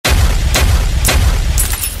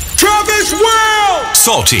Travis World!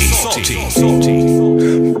 Salty.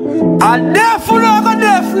 I'm deaf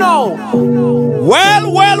now.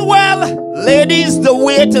 Well, ladies, the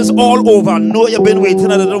wait is all over. I know you've been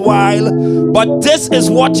waiting a little while, but this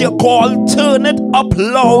is what you call Turn It Up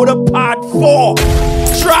Loud Part 4.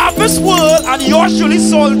 Travis World and yours truly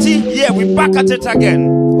Salty. Yeah, we back at it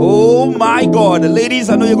again. Oh my God, ladies,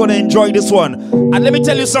 I know you're gonna enjoy this one. And let me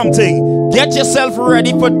tell you something. Get yourself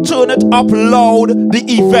ready for Turn It Up Loud. The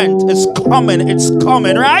event is coming. It's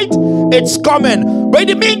coming, right? It's coming. But in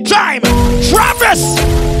the meantime, Travis,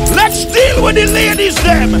 let's deal with the ladies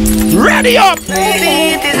them. Ready up.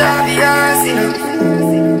 Baby, it is obvious, you know,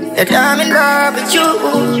 that I'm in love with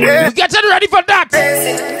you. Yeah. We're getting ready for that.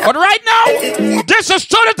 But right now, this is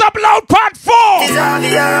Turn It Up Loud Part 4. It is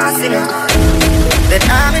obvious, you know, that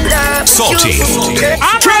I'm in love with Salty. you.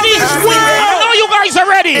 I'm ready. I know you guys are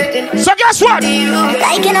ready. So guess what?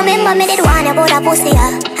 Like you know, remember me did one about a pussy,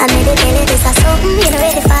 I made it tell you this is something you know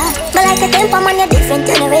ready for. But like a temper man, you're different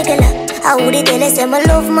than a regular. I would tell you say my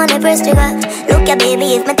love money breast trigger. Look ya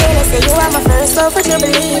baby, if my tell you say you are my first love, would you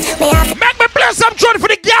believe me? Make me play some tune for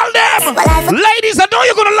the girl them. Ladies, I know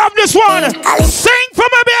you're gonna love this one. Sing for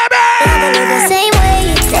me, baby. The same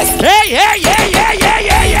way. Hey.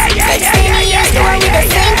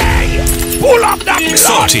 Pull up that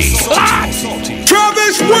Salty.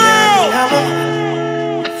 Travis World!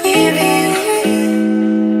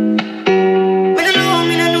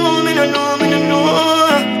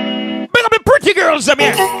 Big up the pretty girls them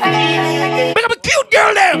here. Big up the cute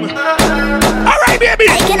girl them. Alright, baby.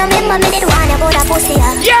 Like you know, remember me did one about a pussy,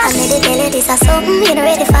 yes. I made it tell you this is something you know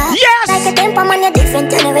ready for. Yes. Like a temper man, you're different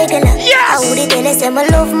than a regular. Yes. I would tell you say my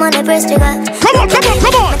love money breast trigger. Come on. I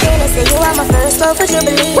tell you say you are my first love, would you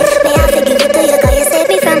believe me? I have to give it to you cause you saved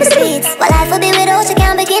me from the streets. Well, life will be without you,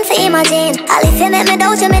 can't begin to imagine. I'll if you make me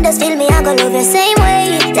doubt you, me just feel me, I go love you same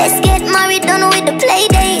way. Let's get married, done with the play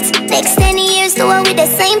dates. Next 10 years, do it with the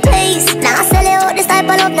same place. Now I sell you out this type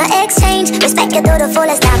of love, no exchange. Respect you to the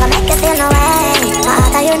fullest, never make you feel no way. My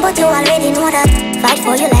heart I yearn, but you already know that. Fight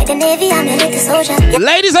for you like the Navy, I'm a little soldier.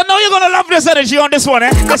 Ladies, I know you're gonna love this energy on this one,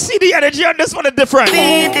 eh? I see the energy on this one is different.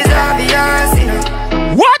 It is obvious, you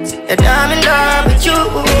know, what? that I'm in love with you.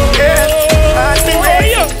 Yeah.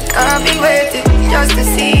 I've been waiting just to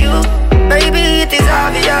see you. Baby, it is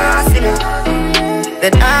obvious, you know,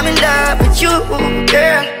 that I'm in love with you.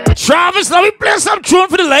 Yeah. Travis, let me play some tune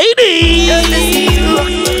for the ladies. Just to see you.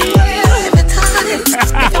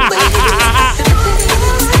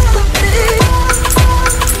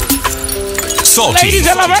 Salty. Ladies,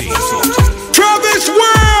 I love it. Travis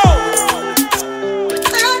World!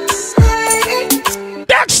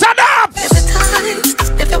 That's enough.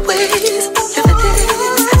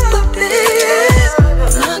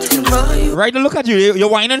 Right, look at you. You're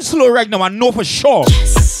whining slow right now. I know for sure.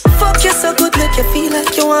 Yes. Fuck you so good, make you feel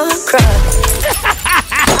like you want to cry.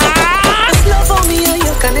 Just love on me and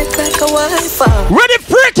you connect like a Wi-Fi. Ready,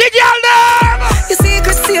 freaky girl now. Your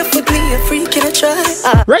secret safe with me, a freak in a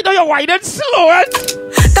try. Right now you're whining slow.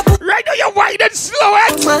 Right now you're whining slow.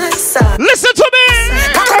 Listen to me.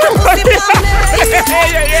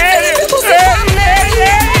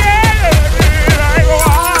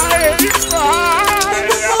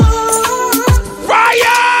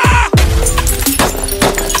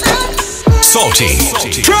 Salty.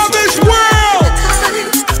 Travis World!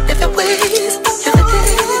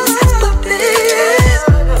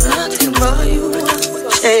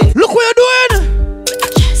 Look what you're doing.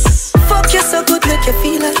 Yes. Fuck you so good, make you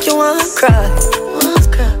feel like you want to cry.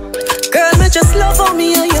 Girl, me just love on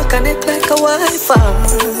me and you connect like a Wi-Fi.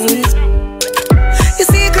 Your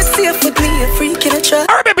secret safe with me, a freak in a trap.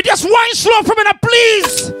 Alright, baby, just wine slow for me now,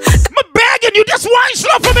 please. I'm begging you, just wine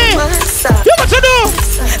slow for me. You what to do?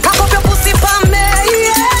 Cock up your pussy for me,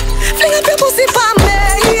 yeah. Fling up your pussy for me,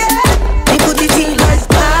 yeah. Me put it in like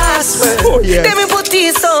password. Oh, yes. Then me put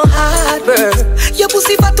it so hard, bro. Your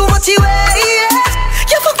pussy for too much away, yeah.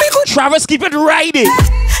 You fuck me good. Travis, keep it riding.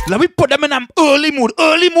 Let me put them in an early mood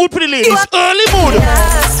for the ladies. Early mood.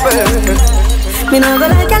 Me no go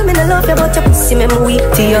like girl, me no love you, but your pussy me weak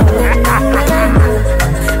to you.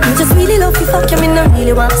 Me just really love you, fuck you, me no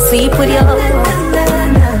really want to sleep with you.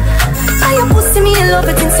 And your pussy me in love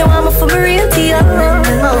it since you want me for me real to you.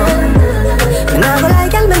 Me no go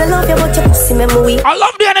like girl, me no love you, but your pussy me weak. I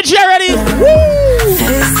love the energy already. Woo!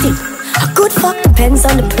 Thirsty. A good fuck depends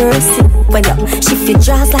on the person. When you shift your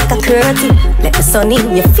jaws like a curtain, let the sun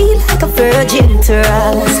in, you feel like a virgin to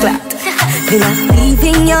rise clapped. Me not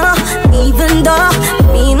leaving you, even though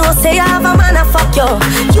me no say I have a man a fuck you.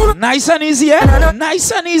 You nice and easy, yeah? No.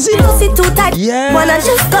 Nice and easy. You sit too tight, yeah. Wanna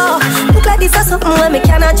just go. Look like this or something when me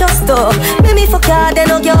cannot just do. Make me fuck her,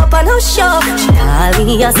 then I'll get up and I'll show. She call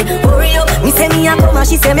me, I say, hurry up. Me say me a come and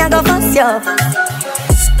she say me a go fast, yo.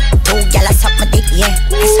 Two gyal a suck my dick, yeah.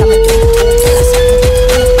 That's how me do it. Two gyal a suck my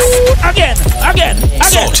dick. Again.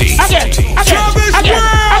 Salty. Travis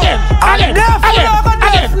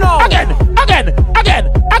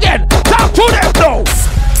Again. Talk to them though.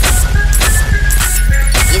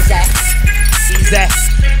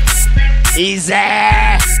 Easy.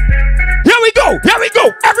 Here we go.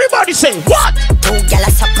 Everybody say what? Two gyal a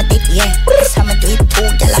suck my dick, yeah. That's how me do it. Two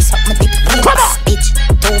gyal a suck my dick. Come on. Bitch,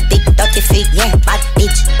 two big dirty feet, yeah. Bad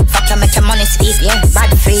bitch, fuck you make your money speed, yeah.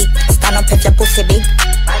 Bad free, stand up if your pussy big.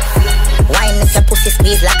 Wine if your pussy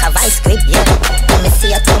squeeze like a vice grip, yeah. Let me see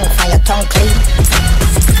your tongue, find your tongue clean.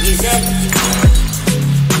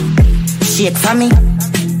 Shake for me.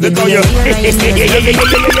 Look how you.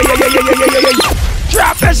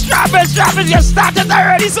 Travis, you started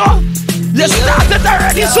already, so.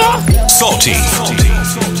 Salty.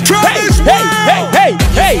 Travis Hey.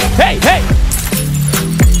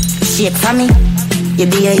 Shake for me. You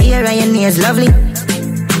be a hero and your nails lovely.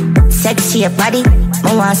 Sexy your body.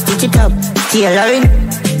 I want to stitch it up. Tailoring.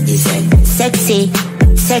 Sexy.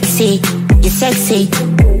 You're sexy.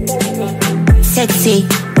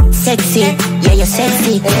 Yeah, you're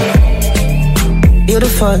sexy.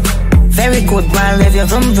 Beautiful. Very good, man. Rev your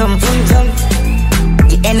vroom.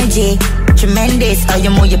 The energy. Tremendous. How you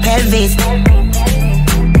move your pelvis. Boom.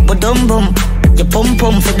 Your pum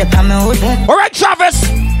for the palm. Alright, Travis.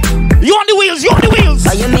 You on the wheels.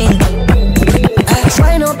 How you mean?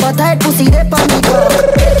 Shine up a tight pussy, they pan it up.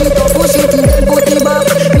 Take it up, push it in, then put it back.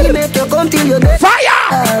 Me make you come till you dead.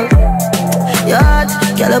 Fire! Yard,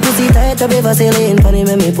 girl a pussy tight, up ever sailing. Funny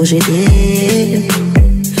when me push it in.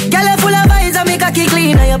 Girl a full of eyes and make a kick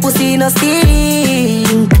clean, and your pussy no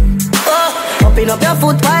stink. Oh, open up your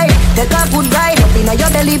foot wide, take a good ride. Up in your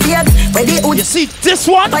belly, babe. Ready, you see this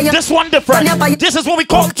one different. This is what we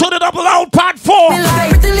call Tun It Up Loud Part 4.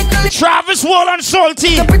 Travis, Wall and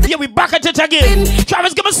Salty. Yeah, we back at it again.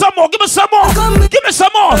 Travis, give me some more.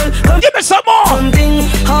 Something,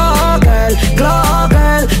 oh girl,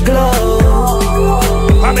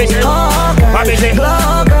 glow. Amazing.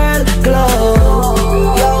 Glow.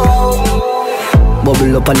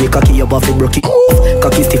 Bubble up on the cocky, your buffy broke it.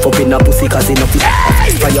 Cocky stiff up in a pussy, cause enough is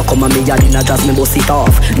fire come and me yard in a jazz, me bust it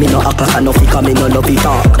off. Me no act like enough, cause me no love it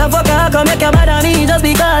talk. The fucker come make you mad at me just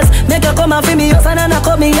because. Make you come and feel me house and I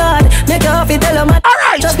cut me yard. Make you off it tell you mad.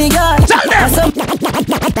 Alright, just be God.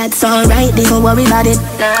 That's alright, they don't worry about it.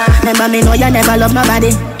 Remember me know you never love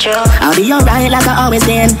nobody. I'll be alright like I always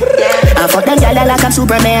been. I fuck them gyal like I'm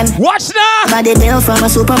Superman. Watch now. Body built from a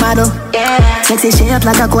supermodel. Sexy shape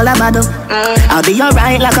like a cola bottle. I'll be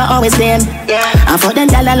alright like I always been. I fuck them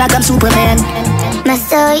gyal like I'm Superman. I'm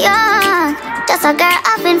so young, just a girl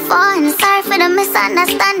having fun. Sorry for the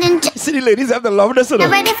misunderstanding. See the ladies have the love this,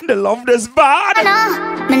 the love this bad. I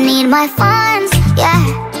know, me need my funds, yeah.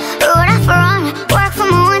 Road after run, work for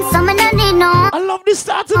more, so me don't need no. I love this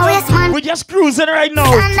start Oh, yes, man. We're just cruising right now.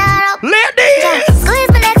 Stand that up. Ladies! Yeah. Squeeze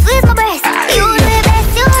my neck, squeeze my breast. You the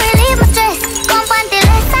best, you relieve my stress. Come on till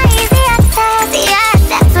it's easy access. Yes,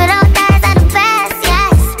 sex without ties are the best.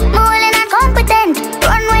 Yes, moving and competent.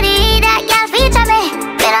 Run with the that girl feature me.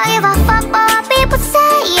 They don't give a fuck what people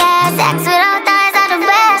say. Yeah, sex without ties are the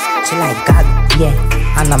best. She like God, yeah.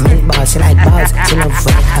 And I'm in balls, she like balls. She love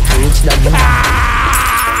when I have to reach the moon.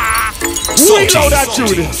 Reload that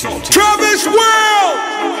tune. Travis World.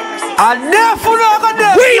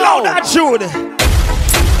 Reload that tune.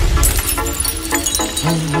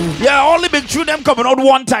 Yeah, all the big tune them coming out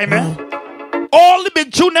one time, eh? All the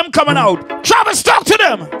big tune them coming out. Travis, talk to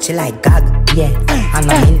them. She like God, yeah.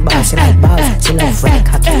 And I'm in balls, she like balls. She love when I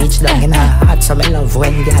have to reach down in her heart. So me love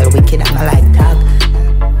when girl wicked and I like dog.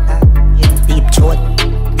 Deep throat.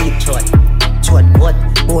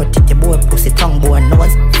 Board titty, board pussy, tongue, board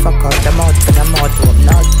nose. Fuck out the mouth for the mouth to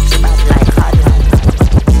nose. She bad like hard.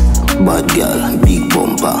 Bad girl, big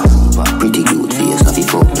bumper. Pretty good face, have you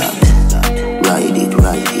fuck that. Ride it.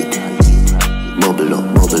 Bubble up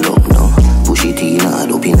now. Push it in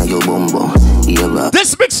hard up in your bumbo.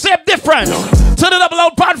 This mixtape different. Tun It Up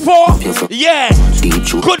Loud Part 4. Yeah.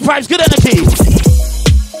 Good vibes, good energy.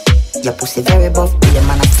 Your pussy very buff, your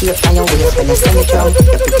man a stay on your waist when you send it round.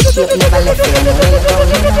 Your pretty shape never left you anywhere you go.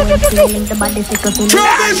 You know when feeling the body sick of me.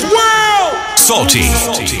 Travis World. Salty.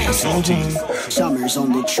 Summers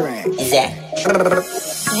on the track. Is that?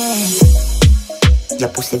 Your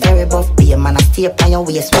pussy very buff, be a man, I stay up on your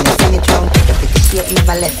waist when you send it round. Your pretty shape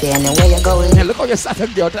never left you anywhere you going. Yeah, look how you start to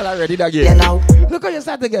get out already again. You know. Look how you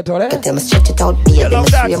start to get out, eh? You tell me stretch it out, be a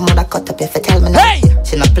bit of your mother cut up if you tell me now. Hey!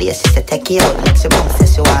 She no play, she say take you out. Next you bounce, say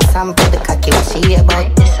she want some Pon Di Cocky, what she hear about.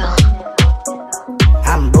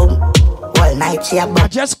 I'm boom, all night she a bum.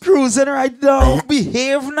 Just cruising right now,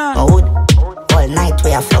 behave now. All night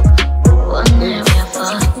we a fuck. All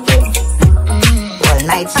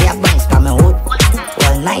night she a bounce from me hood.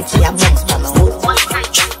 All night she a bounce from me hood.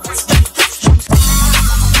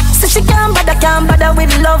 So she can't bother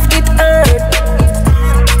with love, it hurt.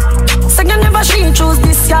 So you never she choose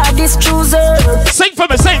this guy, this chooser. Sing for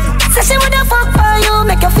me, sing. So she woulda fuck for you,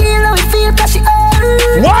 make you feel how it feel, cause she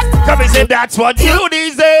hurt. What? Come and say that's what you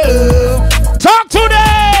deserve. Talk to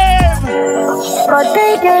them. But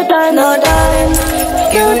take your time, no time.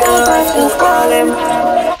 You don't have to call him.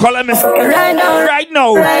 Call him Right now. Right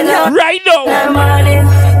now. Right now. Right now. I'm on him.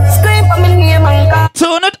 Scream for me name and call.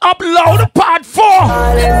 Turn it up loud, part 4.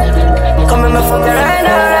 Come in my phone right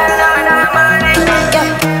now. Yeah,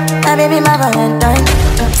 my baby, my Valentine.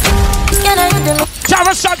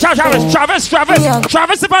 Travis,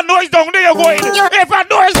 if I know it's down there, you're going. If I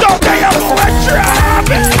know it's down there, you're going.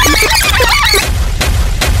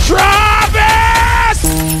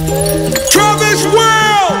 Travis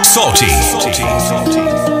World! Salty.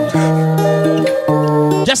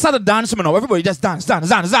 Just start a dance, man. Everybody just dance. Yeah, my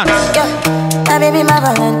baby, my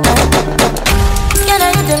Valentine.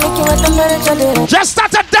 Just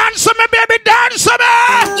start a dance, me, baby, dance, me.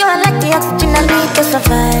 You are like the oxygen I need to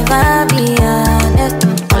survive. I'll be honest.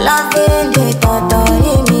 Loving the thought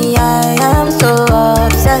of me, I am so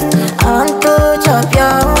obsessed. I want to chop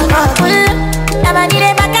your heart. Never need a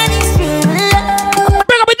back on this street.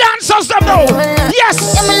 Bring up the dancers, them now. Yes.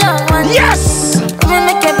 Yes. We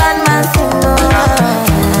make a bad man sing.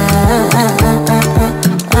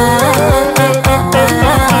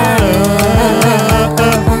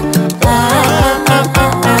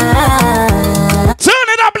 Turn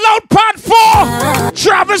it up loud, part 4.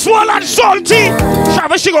 Travis Wall and Salty.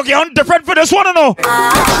 Travis, she gonna get on different for this one, you know.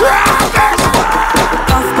 Travis.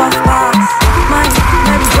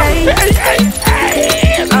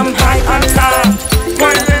 I'm high on love.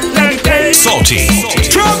 Salty.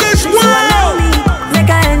 Travis World! Make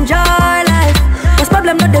I enjoy life. Cause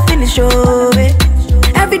problem not the finish, oh eh.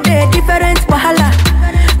 Every day different wahala.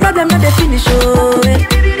 Problem not the finish, oh eh.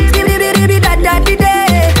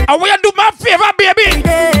 I want you to do my favor, baby.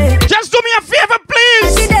 Just do me a favor,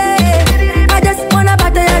 please. I just wanna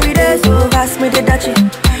party every day, so pass me the dachi.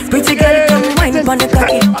 Pretty girl, come wine Pon Di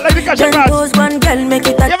Cocky. Then those one girl make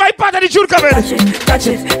it touch. You have part of the tune coming. Touch it. Pass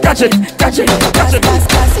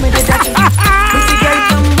me the dachi. Pretty girl,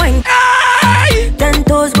 come wine. Then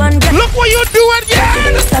those one girl. Look what you doing,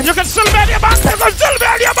 yeah. You can still bend your back. You can still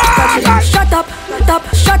bend your back. Shut up.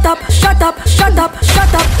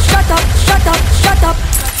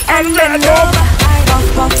 And then over.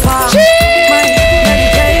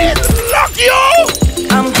 Look you.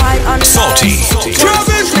 I'm high on Salty.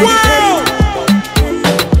 Travis World!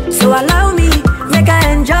 So allow me, make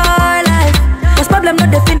I enjoy life. Cause problem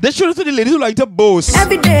not the finish. They show it to the ladies who like to boast.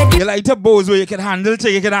 Every day, You like to boast where you can handle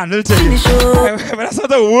things, you can handle things. finish show. When that's not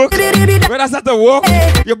the work,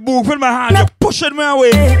 you move in my hand, you pushing me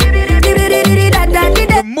away.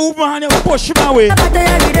 You move my hand, you push me away.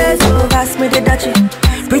 Every day, so pass me the dachi.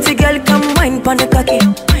 Pretty girl, come wine Pon Di Cocky.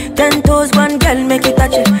 10 toes, one girl, make it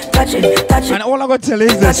touch it. And all I gotta tell you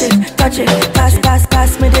is this. Touch it. Pass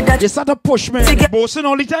me the dachi. You start to push me. You're boasting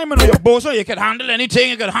all the time, you know. You're boasting, you can handle anything,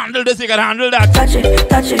 you can handle this, you can handle that. Touch it.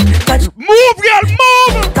 Move, girl,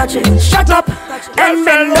 move! Touch it. Shut up and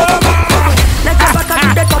bend over. Let your back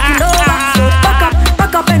up, the talking over. So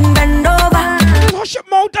back up and bend over. Push your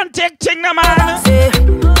mouth and take thing, man. Say,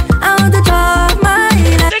 I want to talk my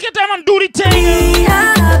life. Take your time and do the thing. I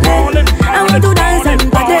want to dance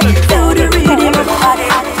and party. Feel the rhythm of body.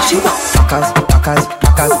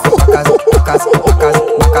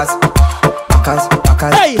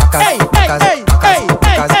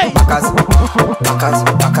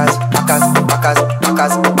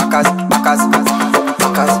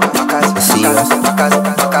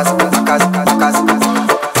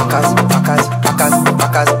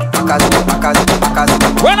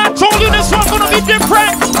 When I told you this one's gonna be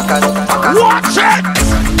different, watch it!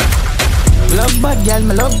 Love bad gyal,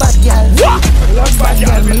 me love bad gyal. What? Love bad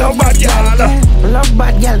gyal, me love bad gyal. Me love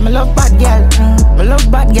bad gyal, me love bad gyal. Me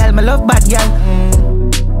love bad gyal, me love bad gyal.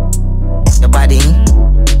 Your body,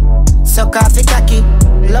 suck off the cocky.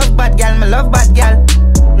 Love bad gyal, me love bad gyal.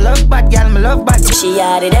 Love bad gyal, me love bad gyal. She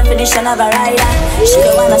are the definition of a rider. She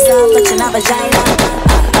don't wanna stop touching her vagina.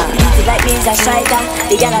 like me's a striker.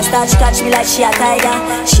 The girl a start scratch me like she a tiger.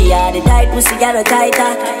 She a the tight pussy, girl a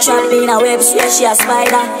tighter. Trap me in a web, swear she a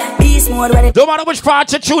spider. Beast mode when it. Don't matter which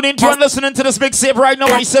part you tune into and listening to this mixtape right now.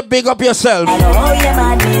 I say big up yourself. I know how you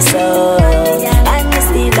mad me so, and me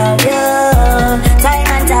still love you. Time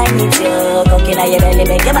and time with you, cooking at your belly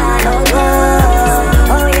make your man oh.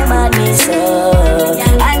 Oh you mad me so,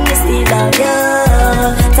 and me still love you.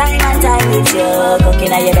 Time and time with you,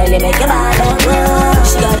 cooking at your belly make your man oh.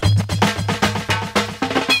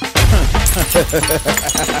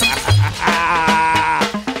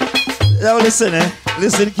 Now listen,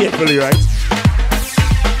 listen carefully, right?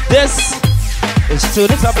 This is Tun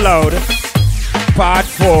It Up Loud, Part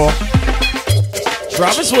 4.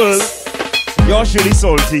 Travis World, you're surely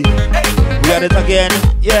salty. We at it again.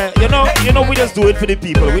 Yeah, you know, we just do it for the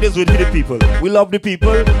people. We just do it for the people. We love the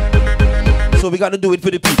people, so we gotta do it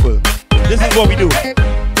for the people. This is what we do.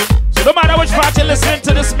 So no matter which part you're listening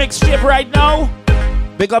to this mixtape right now,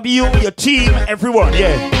 big up you, your team, everyone,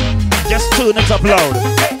 yeah. Just turn it up loud.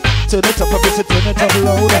 Turn it up, I miss it, turn it up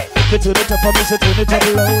loud. Turn it up, I miss it, turn it up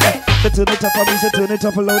loud. Turn it up, I miss it, turn it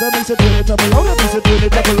up loud. I miss it, turn it up loud. I miss it, turn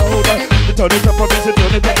it up loud. Turn it up, I miss it,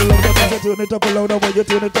 turn it up loud. I miss it, turn it up loud. When you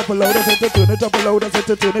turn it up loud, I said to turn it up loud. I said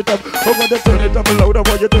to turn it up. Over the turn it up loud.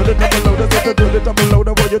 When you turn it up loud, I said to turn it up loud.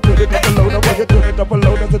 When you turn it up loud. When you turn it up loud, I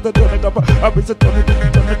said to turn it up. I miss it, turn it up,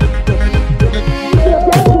 turn it up, turn it up, turn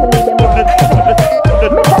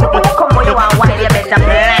it up.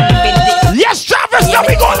 Yes, Travis, let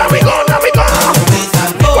me go, let me go, let me go.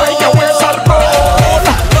 Why your waist on gold?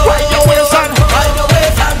 Why your waist on?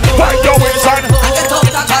 Why your waist on?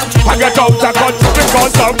 I get out the country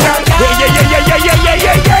because of that. Yeah.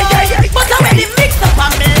 But I'm already mixed up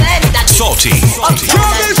and blended. Salty.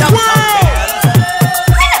 Travis World.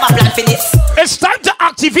 I never planned for this. It's time to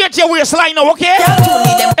activate your waistline now, okay?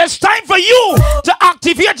 It's time for you to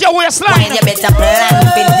activate your waistline. You better plan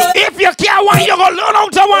for this. If you can't whine, you're gonna learn how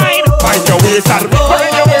to whine. Why your waist on? Why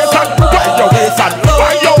your waist on? Why your waist on?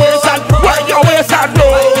 Why your waist on? Why your waist on?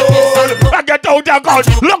 Roll. I get out the gun.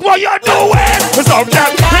 Look what you're doing. Some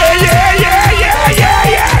them.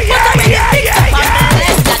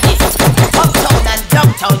 Uptown and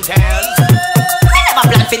downtown girls. I never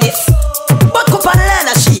planned for this. But up and learn a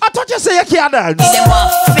shit. I thought you say you can't dance. Them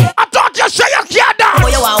want fit. I thought you say you can't Oh,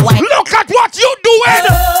 you dance. want white. Look at what you doing.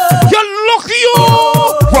 You look you.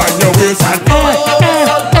 Why your waist on?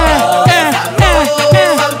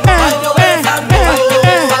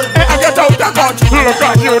 I get out the gun. Look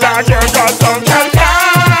at you that you got some girl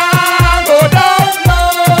can't go down.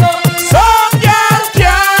 Some girl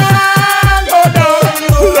can't go down.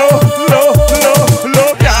 Low,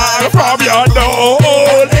 girl from your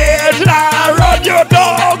old age. Now run your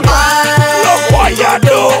dog. Look what you're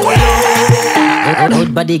doing.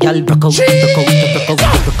 Good body girl, broke out. Good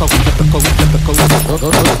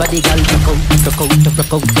body girl,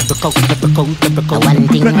 one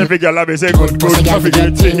thing. Every girl I say good Pussy girl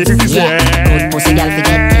forget things, yeah. Good pussy girl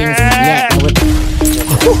forget things, yeah.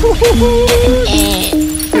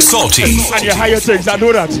 Salty. And you higher things, I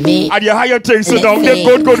know that. Me. And you higher things, so down there.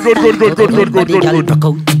 Good.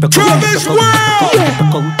 Travis World.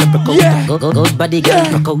 Yeah. Good body girl,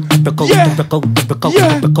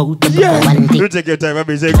 Yeah. You take your time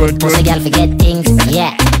and say good. pussy girl forget things,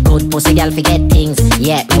 yeah. Good pussy girl forget things,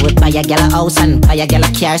 yeah. Me would buy a girl a house and buy a girl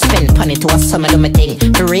a car, spend money to a summer do me thing.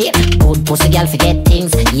 For real, good pussy girl forget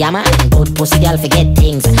things, yeah man. Good pussy girl forget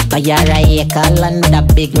things. Buy her a acre land with a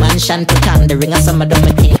big mansion, put on the ring a summer do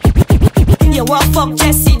me thing. You want fuck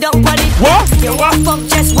Jessie, don't put it. What? You want fuck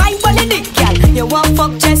just wine pon the dick, girl. You want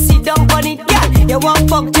fuck Jessie, don't put it, girl. You want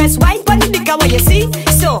fuck just wine pon the dick, and what you see?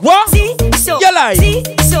 So, What? see, so, You lie. see,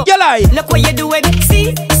 so, You lie. Look what you doing,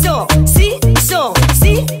 see, so, see, so,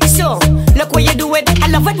 see, so. Look what you doing. I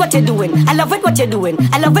love it what you're doing. I love it what you're doing.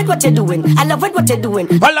 I love it what you're doing. I love it what you're doing.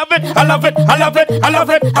 I love it. I love it. I love it. I love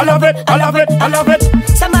it. I love it. I love it. I love it.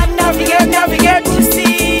 Some man now forget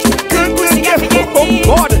pussy. Good pussy girl forget things.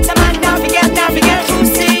 God. Some man now forget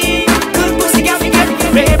pussy. Good pussy girl forget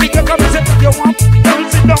things. Baby, you come and say you want. Don't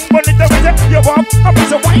sit down, but it doesn't say you want. I'm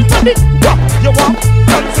just a wine for it. You want.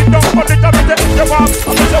 Don't sit down, but it doesn't say you want.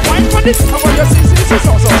 I'm just a wine for it. I want you see,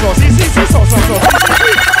 so.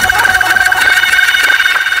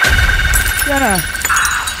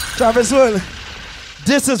 Travis World,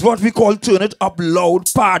 this is what we call Tun It Up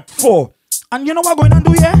Loud Part 4. And you know what I'm going to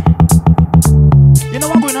do here? You know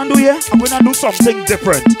what I'm going to do here? I'm going to do something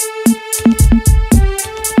different.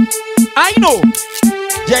 I know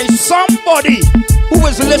there is somebody who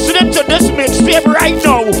is listening to this mixtape right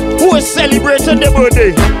now who is celebrating their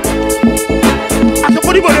birthday. I can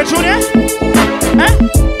put the birthday tune here?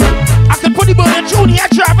 I can put put the birthday tune here,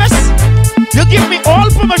 Travis. You give me all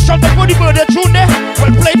permission to put the birthday tune there. Well,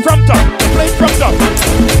 play it from top. Play it from top.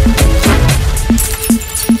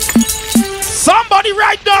 Somebody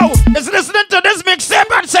right now is listening to this mixtape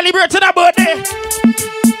and celebrating a birthday.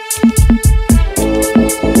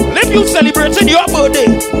 If you celebrating your birthday,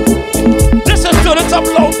 this is Tun It Up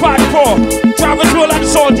Loud Part 4. Travis, Roll and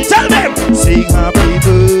Salty. Tell them. Sing happy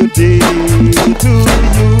birthday to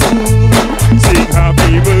you. Sing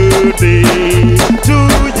happy birthday to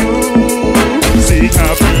you. Sing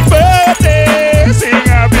happy birthday. Sing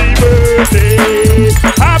happy birthday.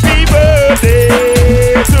 Happy birthday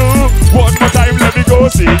to. One more time, let me go.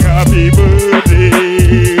 Sing happy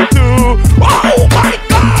birthday to. Oh my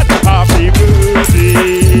God. Happy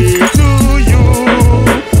birthday to you.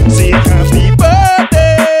 Sing happy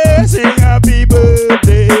birthday. Sing happy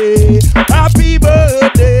birthday. Happy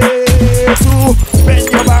birthday to. Bend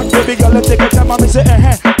your back, baby girl, and take a time and me say tell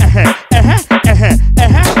them.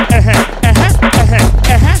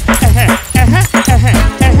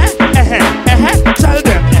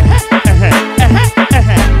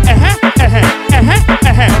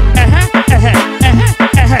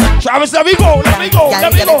 Travis, let me go, let me go,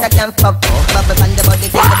 let me go.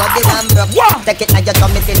 Take it like you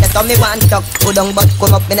tummy till the tummy one tuck. Put on but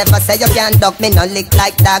come up, me never say you can't duck. Me no lick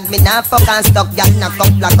like dog, me nah fuck and stuck. Y'all knock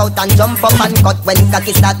up, black out and jump up and cut. When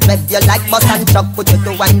cocky start rev, you like bus and chuck. Put you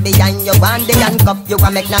to one behind you, one the handcuff. You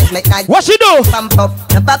a make nice, what she do? Pump up,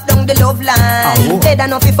 no pop down the love line. Better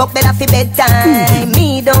no fi fuck, better fi bedtime.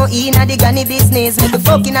 Me don't eat na the granny business. Me be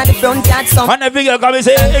fucking at the front yard some. And every girl come and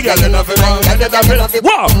say, hey, girl, enough of mine, girl, enough of it.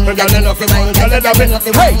 Wow, girl, enough of mine, girl, enough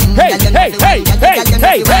of it. Hey, hey, hey, hey, hey,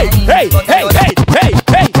 hey, hey, hey, hey, hey,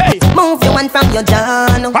 hey, hey. Move your one from your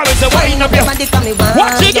John. I was a wine up your. Watch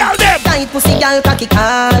it, girl, them. Tight pussy, girl, cocky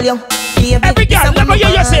call you. Every girl, never hear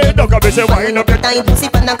you say, don't come and say, wine up your. Tight pussy,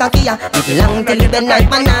 pan and cocky ya. Long till you bend like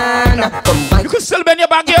banana. You can still bend your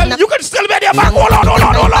back, girl. You can still bend your back. Hold on, hold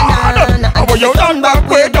on, hold on. And when you down back,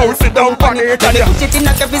 way down, sit down, pan it. Push it in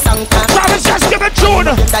like every song. Travis, just give me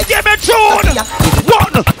tune. Give me tune.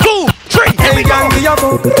 1, 2, 3. Here we go.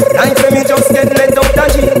 Like me just get let up the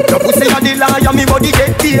G. Your pussy a the liar, me body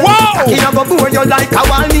get peeled. Cocky a go bore you like a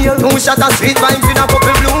wall nail. 2 shot of sweet vibes in a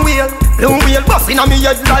couple blue wheel. Blue wheel busting on me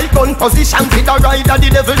head like gun position. Fit a ride the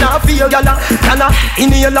devil now feel. Yana,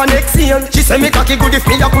 inhale and exhale. She say me cocky good if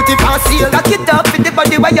me a put it past seal. Cock it up with the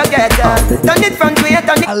body where you get. Turn it front way,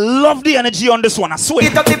 turn it. I love the energy on this one, I swear.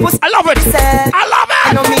 It up the pussy. I love it. I love it.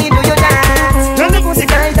 I know me do you dance. Turn your pussy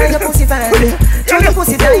tight and your pussy fat. Turn your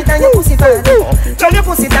pussy tight and your pussy fat. Turn your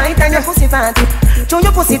pussy tight and your pussy fat. Turn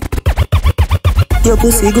your pussy. Your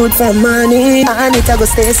pussy good for money, and it a go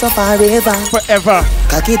stay so forever. Forever.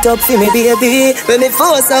 Cock it up for me, baby. When me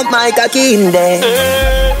force up my cocky in there.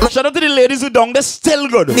 Shout out to the ladies who down there, still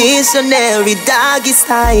good. Missionary doggy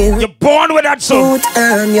style. You're born with that song. Good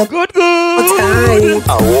arm, you're good.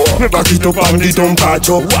 Cock it up on the Dumpa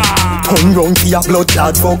chop. Turn round for your blood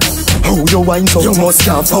clot fuck. How you wine so you must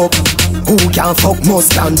can't fuck. Who can't fuck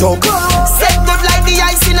must stand up. Set good like the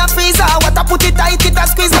ice in a freezer. What I put it tight, it a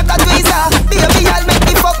squeeze like a tweezer. Baby, I'll make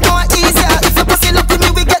the fuck more easier. If you pussy look at me,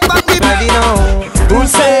 we get back. Ready now. Who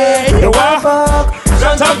say you want fuck?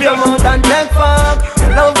 Shut up your mouth and neck fuck.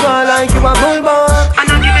 Love girl like you a bulldog. I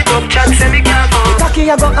don't give it up, chat say me can't fuck. Cocky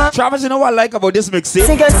I go up. Travis, you know what I like about this mixtape?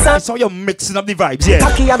 It's how you're mixing up the vibes, yeah.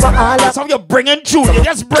 Cocky I go all up. It's how you're bringing tune. You're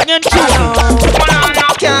just bringing tune.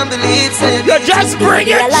 I can't believe it. You're just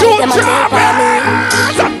bringing tune, Travis.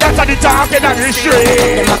 That's how the talking on the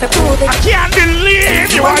street. I can't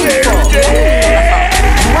believe you are there.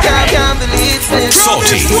 I can't believe it.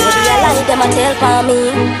 Salty.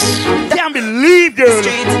 Can't believe, girl.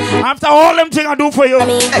 After all them things I do for you.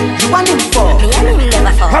 Hey, you want him for? Me and him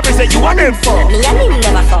never fuck. Happy say you want him for. Me and him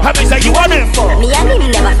never fuck. Happy say you want him for. Me and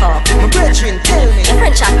him never fuck. My brethren, tell me. Your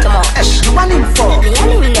friend chat too much. Hey, you want him for? Me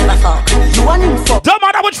and him never fuck. You want him for? Don't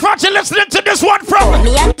matter which front you're listening to this one from.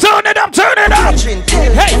 Me and turn it up, turn it up. Brethren, tell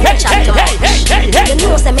me. Hey, hey, hey, hey, hey, hey, hey. You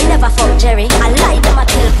know say me never fuck Jerry. I like them a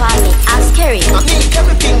tell Polly. I'm scary. I make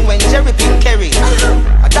everything when Jerry Pink carry.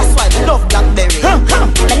 That's why I love Blackberry.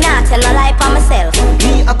 Me not tell no lie for myself.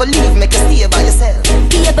 Me, I believe, make you stay by yourself.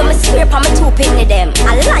 Baby, me swear for me 2 penny them.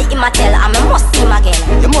 I like him a tell, and me must see him again.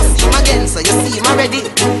 You must see him again, so you see him already.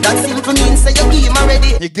 That simple means so you give him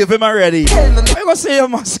already. You give him already. Tell me, I gonna say you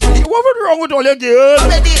must. What was wrong with all your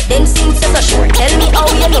girls? already. Them seems so short. Tell me how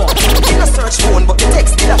you know. You no search phone, but the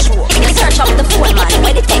text did a show. You search up the phone, man.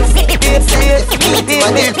 Where the text is.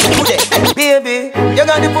 Baby, you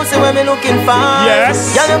got the pussy what me looking for.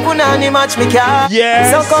 Yes. Y'all punani match me car.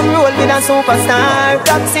 Yes. So come roll with a superstar.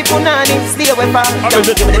 Taxi punani, stay away from. Give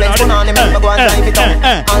me the Benz punani, make me go and drive it out.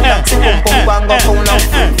 All taxi pum pum bang go phone out.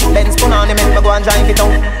 Benz punani, make me go and drive it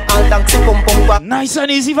out. All taxi pum pum bang. Nice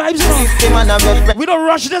and easy vibes, bro. We don't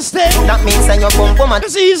rush this thing. That means that your pum pum.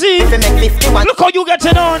 It's easy. If you make 51. Look how you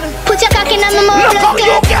getting on. Put your cock in my mouth. Look how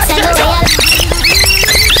you getting on.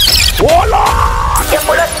 Hold on. You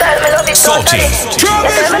full of style, me love it Salty.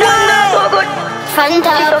 Travis World.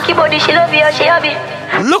 Fantastic. Body, she love you, she happy.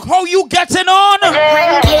 Look how you getting on.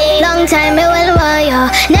 Long time me will wire.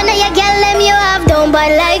 None of your girl them you have don't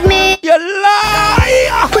but like me. You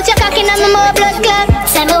lie. Put your cock in my mouth, blood clot.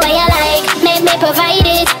 Send me what you like, make me provide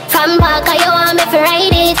it. From back, you want me to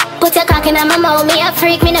ride it. Put your cock in my mouth, me a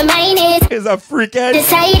freak, me no mind it. It's a freaking.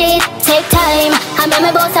 Decide it, take time. I make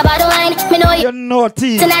me boss about the wine. Me know You're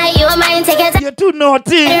naughty. tonight you are mine, take it. You're too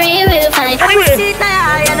naughty. Real fine. Anyway. See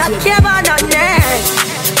now, you not care about nothing.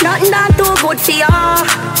 Nothing that too good for you.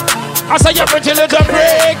 I saw you pretty little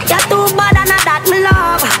break. You're too bad and not that me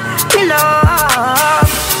love. Me love.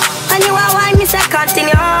 And you are wine, me say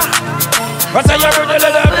continue. I saw you pretty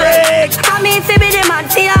little break. I mean, fi be the man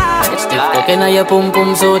for you. Stiff cooking on your pum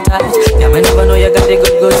pum so tight. Yeah, me never know you got the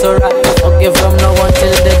good so right. Fuck you from now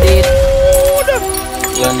until the date.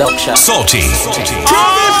 You're dog shot. Salty.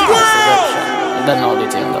 Travis World. You don't know the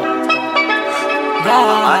thing though.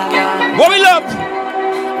 What we love?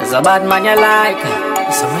 It's a bad man you like.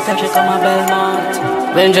 So me touch it on my Belmont.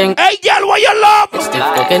 When drink. Hey girl, what you love? Stiff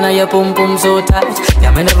cooking on your pum pum so tight.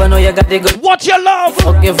 Yeah, me never know you got the good. What you love?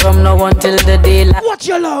 Fuck you from now until the daylight. What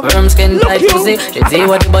you love? Worm skin Look tight you. pussy. She see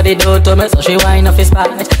what the body do to me, so she whine off his back.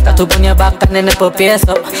 Tattoo on your back and then the puppy ass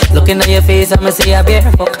up. Looking at your face, I'ma see a bear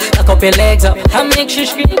fuck. Lock up your legs up. I make she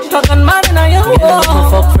scream. Fucking man in your wall. My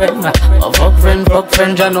fuck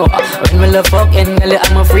friend, you know. When we love fucking,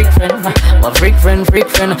 I'm a freak friend. My freak friend.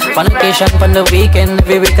 Fornication on the weekend,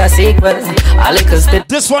 every week a sequel. I like a spit.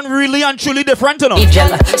 This one really and truly different, you know?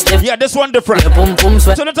 Stiff. Yeah, this one different. Your pum pum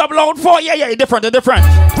sweat. Turn it up loud for yeah, different. It a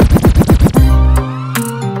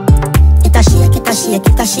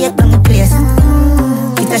shake on the place.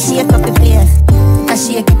 It a shake up the place. It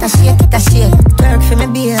a shake. Work for me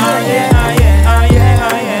beer.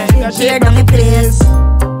 Share down the place.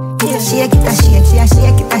 It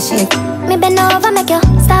a shake. Me bend over, make you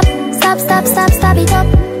stop it up.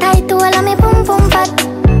 Tight to all of me boom fat.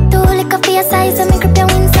 Too lick up for your size, so me grip you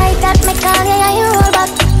inside that. Me call you roll back.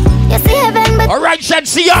 You see heaven, but alright,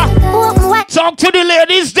 Shansia. Talk to the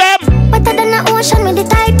ladies, them. Better than the ocean, me the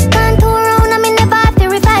type. Can't turn around, I me never have to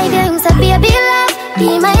revive you. Him say, baby love,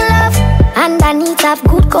 be my love. And I need to have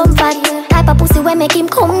good comfort. Type of pussy where make him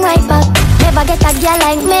come right back. Never get a girl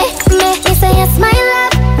like me. He say yes, my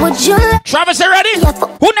love. Would you love? Travis, you ready? Yeah,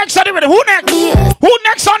 who next on the rhythm? Who next? Yeah. Who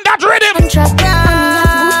next on that rhythm?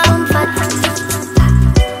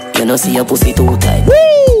 You know see your pussy 2 times.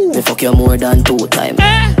 Me fuck you more than 2 times.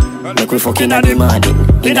 Make we fuck inna the morning.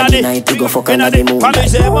 Inna the night we go fuck inna the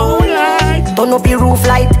moonlight. Turn up the roof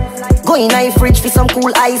light. Go in the fridge for some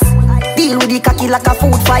cool ice. Deal with the cocky like a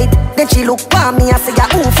food fight. Then she look for me and say ya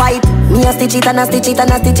who fight. Me a stitch it and a stitch it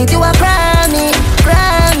and a stitch it. You a Grammy.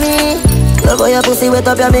 Love how your pussy wet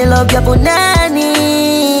up, ya me love your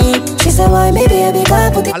punani. She said why me baby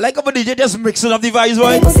girl put it. I like how DJ just mixing up the vibes,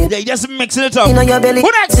 boy. Yeah, he just mixing it up. You know your belly. Who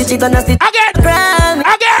next? Stitch it and a stitch. Again. Grammy.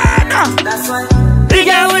 That's why. The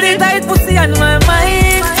girl with the tight pussy on my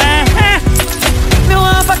mind. Me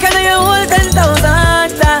want fuck you whole 10,000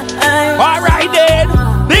 times. Alright then.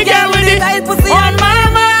 The girl with the tight pussy on my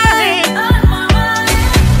mind.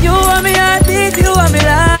 You want me heartbeat, you want me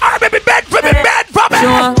life. Ah, baby, bed for me.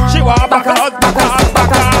 She want Backaz.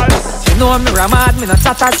 She know me ramad, me no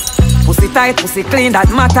chatters. Pussy tight, pussy clean, that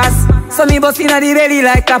matters. So me bust inna the belly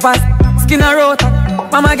like tapas. Skin a rot.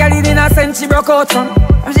 Mama girl in a sense she broke out from.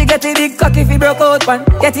 And she get a big cocky fi broke out one.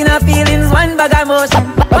 Getting her feelings, one bag of motion.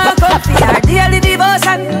 One cup fi her daily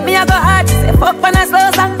devotion. Me a go hard, she say fuck when I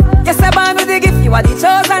slow song. You say born with the gift, you are the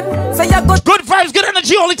chosen. So you good vibes, good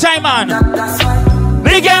energy all the time, man.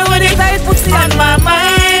 The girl with the tight pussy on my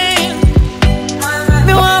mind.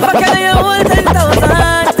 Me want fuck you whole 10,000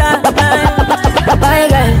 times.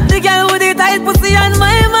 The girl with the tight pussy on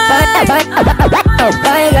my mind.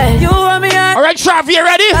 You want me on. Alright, Trav, you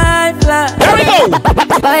ready? Here we go.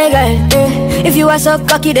 Bye, girl. If you are so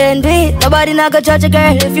cocky, then do it. Nobody not go judge a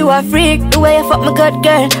girl. If you are freak, the way you fuck me good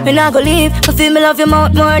girl, me not go leave. I feel me love your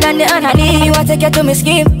mouth more than the honey. You want to get to me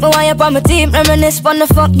scheme, me want you on my team. Reminisce on the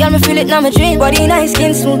fuck, y'all me feel it now my dream. Body nice,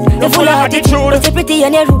 skin smooth, you full of attitude. You're pretty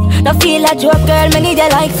and you're rude. Don't feel like joke, girl, me need you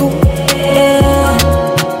like food. Yeah.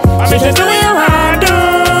 I mean, just do what you want to do.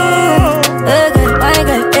 Girl, my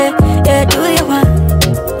girl, yeah.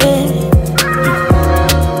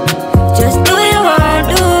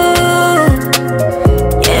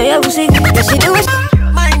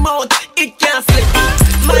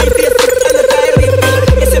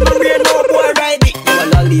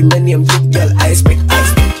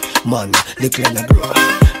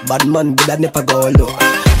 bad man, but I never go low.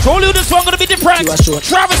 Told you this one gonna be different.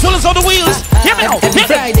 Travis Hill is on the wheels. Hear me now. Every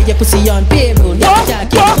Friday your pussy on payroll. Never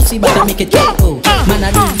jack your pussy but I make it KO. Man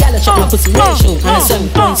I do gyal shot my pussy ratio. And a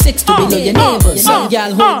 7.6 to below your neighbors. Some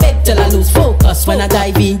gyal hold big till I lose focus. When I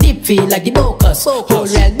dive in deep feel like the Backaz. Hold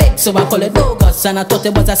real big so I call it bogus. And I thought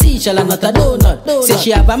it was a seashell and not a donut. Say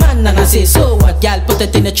she have a man and I say so what? Gyal put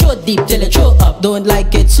it in the throat deep till it throw up. Don't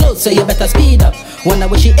like it slow so you better speed up. Wonder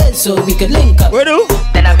where she is so we could link up. Where do?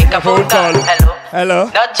 Then I make a phone call. Hello.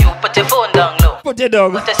 Hello. Not you, put your phone down low. Put it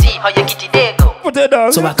down. Want to see how your kitty day go. Put it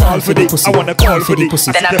down. So I call for the pussy. I wanna call for the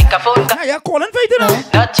pussy. Then I make a phone call. Hey, you're calling Faith, you know?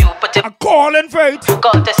 Not you, put your... I'm calling Faith.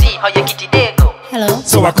 Call to see how your kitty day go. Hello.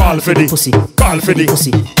 So I call for the pussy. Call for the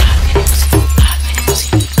pussy.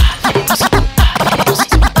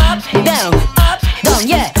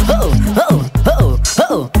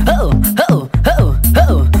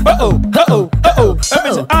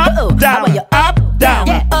 Up, down, yeah. Up, down, up, down.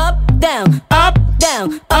 Yeah, up, down, up,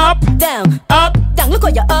 down, up, down, up, down. Look how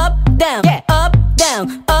you up, down, yeah, up,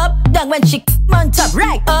 down, when she on top,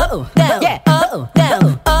 right, up, down, yeah, up,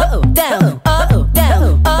 down, down.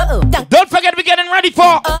 Don't forget we're getting ready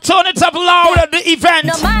for Tun It Up Loud at the event.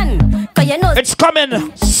 No man, cause you know it's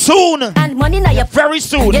coming soon. And money now you very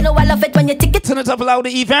soon. You know I love it when you take it. Tun It Up Loud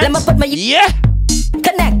the event. Let me put my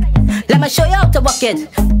connect. Let me show you how to walk it.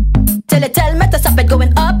 Till it tell me to stop it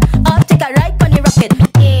going up, take a right on the rocket.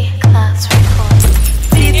 E-class record.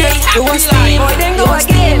 You want steam, you want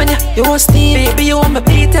steam, and you want steam, baby. You want me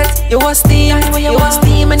beat it. You want steam, you want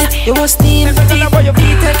steam, and you want steam,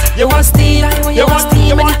 beat it. You want steam, you want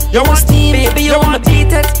steam, and you want steam, baby. You want me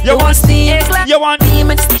beat it. You want steam, you want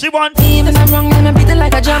steam, she want steam. And I'm wrong, and I beat it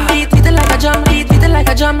like a jam, beat it like a jam, beat it like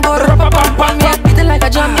a jam, beat it like a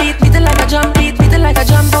jam, beat it like a jam, beat it like a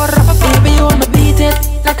jam, baby. You want me beat it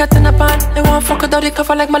like a tin pan. You want fuck without the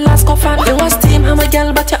cover like my last coffin. You want steam, I'm a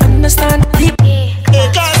girl, but you understand. Hey,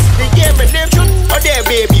 guys, the game and them shoot. Oh, there,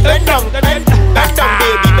 baby, bend down, bend down,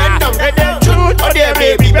 baby, bend down, shoot. Oh, there,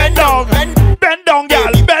 baby, bend down, girl, bend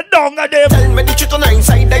down, Tell me the truth on the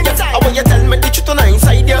inside there. How will you tell me the truth on the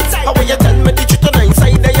inside there? How will you tell me the truth on the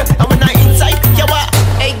inside there? I'm on the inside, yeah, what?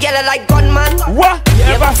 Hey, girl, I like gunman. What?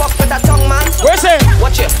 You ever fuck with a tongue man? Where's it?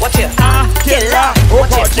 Watch it, killer.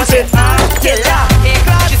 Watch it, killer. Hey,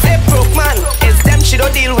 God, she say broke man. It's them she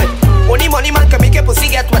don't deal with. Only money man can make a pussy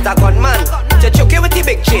get with a gunman. To choke you with the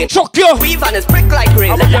big chain. Choke you. Weave and it's brick like rain.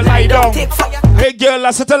 How will you lie down? Take fuck. Hey girl,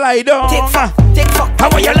 I said to lie down. Take fuck. How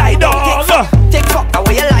will you lie down? Take fuck. How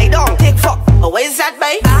will you lie down? Take fuck. Oh, what is that,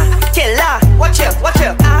 babe? Killer. Watch it.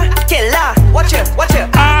 Killer. Watch it.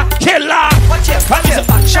 Killer. Watch it.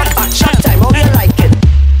 Back shot time. How you like it?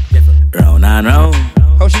 Round and round.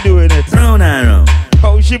 How she doing it? Round and round.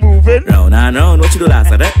 How she moving? Round and round. What you do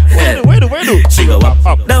last of that? Where do? She go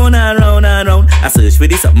up. Down and round and round. I search for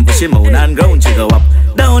this something for she moan and ground. She go up.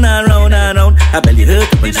 Down and round and round. Her belly hurt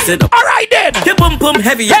when she sit up. Alright then. Your pum pum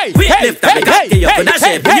heavy. Weight lift up. You up in that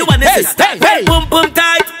shape. You want this sister. Pum pum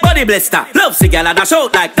tight. Body blister. Love cigar and a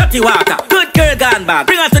shout like dirty water. Good girl gone bad.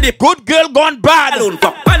 Bring her to the good girl gone bad. Alone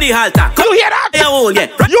fuck. Panny halter. You hear that?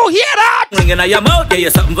 You hear that? Ringing on your mouth. Get you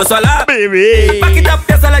something for swallow. Baby. Back it up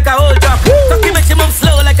just like a whole drop. Cocky make she move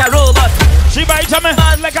slow like a robot. She bite me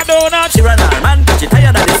hard like a donut. She run her man cause she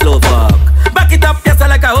tired of the slow fuck. Back it up just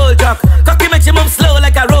like a whole truck. Cocky make she move slow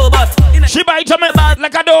like a robot. She bite me hard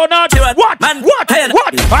like a donut. What? Man, what?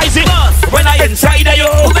 I see. When I inside of you.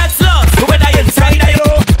 Who gets lost? When I inside of you.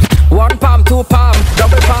 One palm, two palm,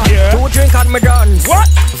 double palm. Yeah. 2 drink and me dance. What?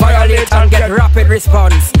 Violate and get rapid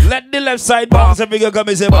response. Let the left side bounce and we go come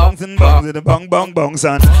and say bounce and bounce and bong bong bong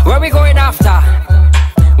son. Where we going after?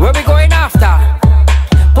 Where we going after?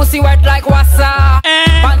 Pussy wet like wassa,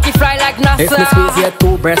 panty fly like NASA. If me squeeze your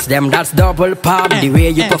 2 breasts, them that's double palm. The way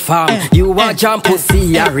you perform, you want jump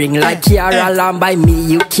pussy a ring like Kiara Lamb. By me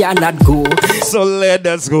you cannot go. So let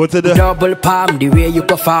us go to the double palm. The way you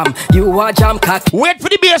perform, you want jump cock. Wait for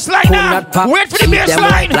the baseline now. Wait for the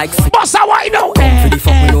baseline. Like bossa wide out. Come for the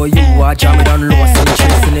fuck, me know you want jam it on low. Some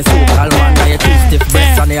chest in the socal man. Now you 2 stiff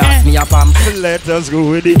breasts and they ask me a palm. Let us go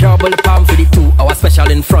with it. Double palm for the 2 hour special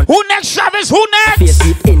in front. Who next, Travis? Who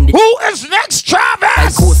next? Who is next, Travis?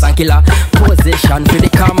 Like ghost and killer. Position for the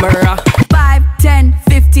camera. 5, 10,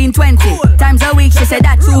 15, 20 times a week. She said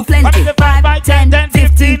that too plenty. 5, 10,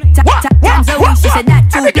 15 times a week. She said that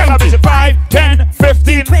too plenty. 5, 10,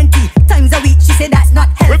 15, 20 times a week. She said that's not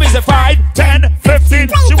healthy. We say 5, 10, 15.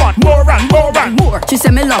 She want more and more and more. She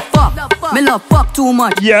said me love fuck. Me love fuck too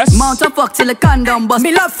much. Yes. Mount of fuck till the condom bust.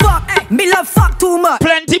 Me love fuck. Me love fuck too much.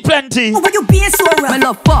 Plenty. Oh, but you being so rough. Me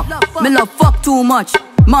love fuck. Me love fuck too much.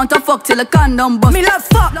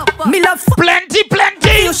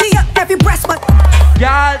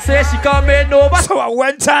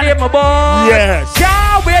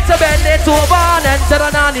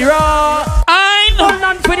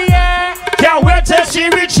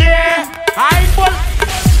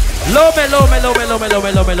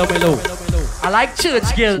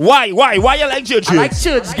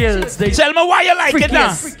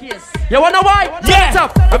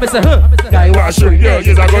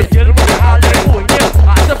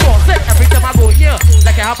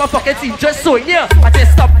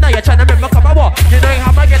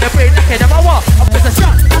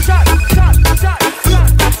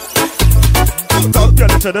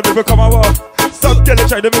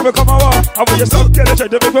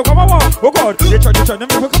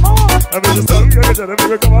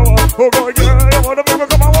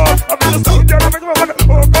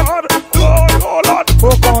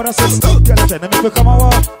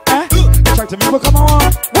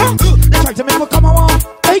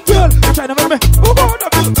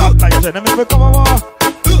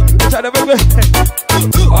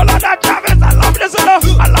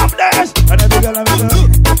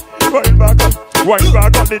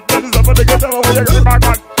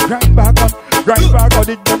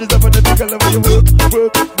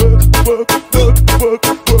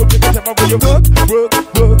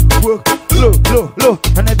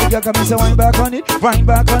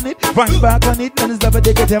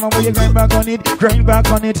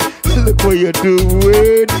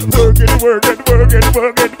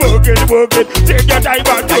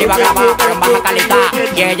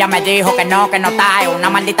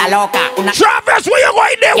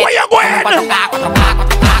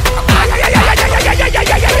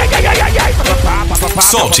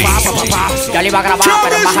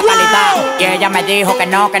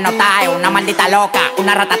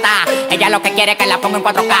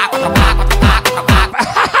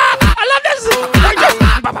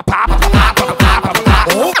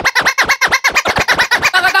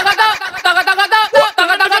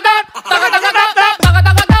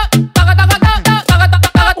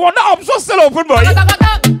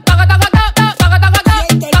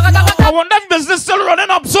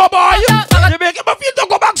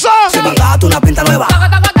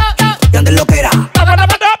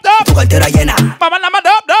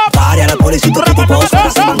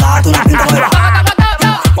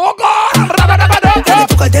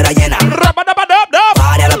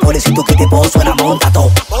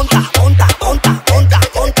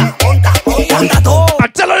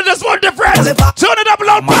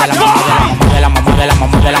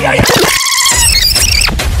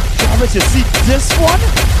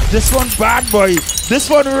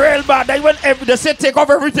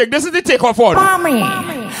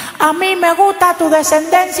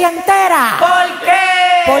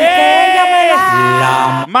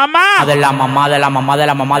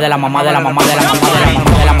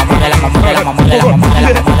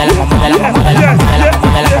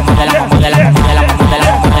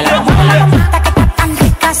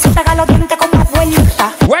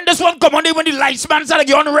 When this one come on, when the lights man start to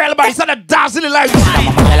get unreal, but it's not a dazzling lights.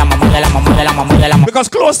 Because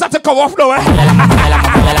clothes start to come off now, eh?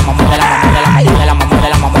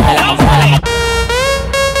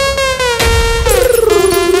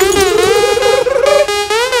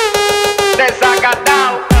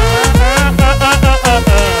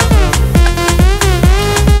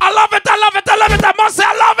 I love it, I love it, I love it, I must say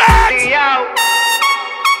I love it!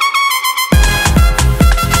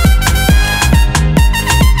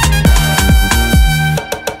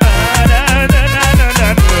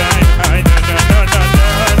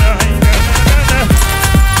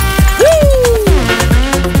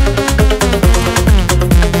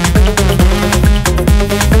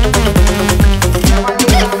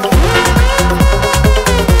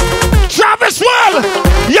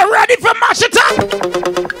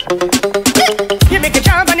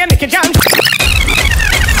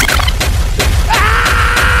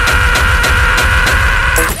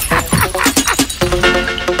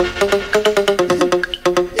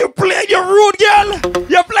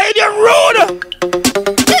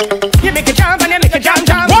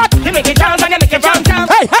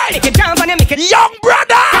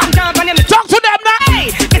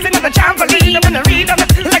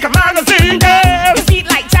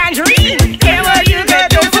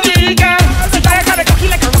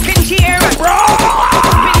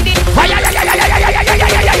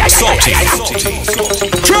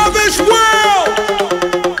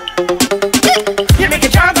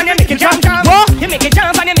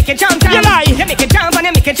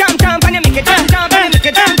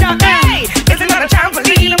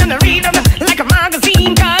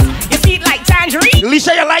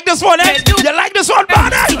 this one, eh? You like this one,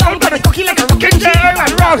 man? I'm gonna cocky like a rocking chair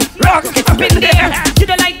and rock it up in the air. You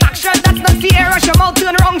don't like back shot, that's not fair. Rush your mouth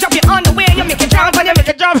turn around, drop you on the way. You make it jump and you make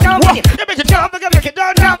it jump. You make it jump, you make it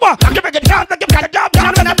jump. You make it jump, you make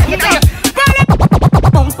it jump.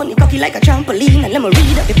 Bounce on the cocky like a trampoline and let me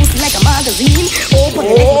read up your pussy like a magazine. Open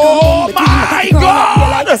the leg, my God! You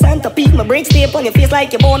like a centipede, my brakes stay up on your face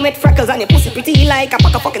like you're born with freckles and your pussy pretty like a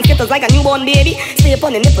pack of fucking skittles like a newborn baby. Stay up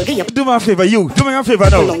on the nipple, get your. Do me a favor, you. Do me a favor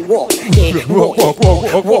now. Walk, yeah, walk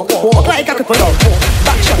like a cripple.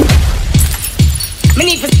 Back shot. Me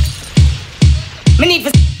need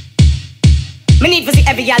for see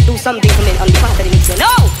every girl do something for me on the part of the mix.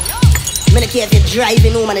 No! I don't care if you're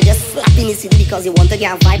driving home and I just slapping the city because you want to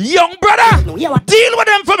get a vibe. Young brother, deal with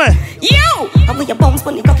them for me. You! I wear your bounce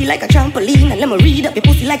on the cocky like a trampoline and let me read up your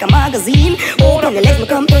pussy like a magazine. Open the legs, me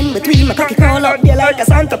come in between. My cocky curl up there like a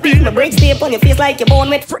centipede. My brakes stay up on your face like you're born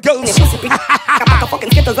with freckles. Your pussy pretty like a pack of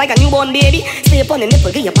fucking skittles like a newborn baby. Stay up on the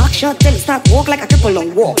nipple, get your back shot, then start walk like a cripple. Now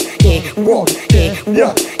walk, yeah, walk, yeah,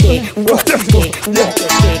 walk, yeah, walk, yeah, walk, yeah,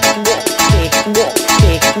 walk, yeah, walk,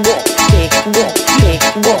 yeah, walk, yeah,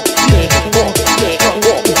 walk, yeah, walk, yeah.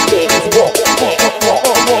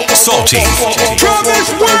 Salty. Travis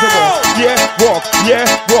World! Yeah, walk, yeah,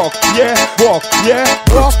 walk, yeah, walk, yeah,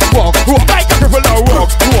 walk, like a cripple now,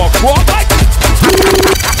 walk like.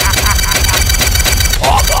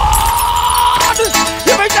 Oh God!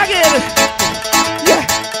 You make that again. Yeah,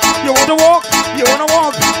 you wanna walk, you wanna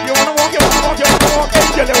walk, you wanna walk, you wanna walk, you wanna walk.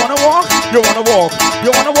 Yeah, you wanna walk, you wanna walk,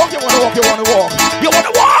 you wanna walk, you wanna walk, you wanna walk, you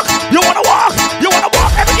wanna walk, you wanna walk, you wanna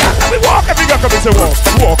walk. Every girl can we walk, every girl can we say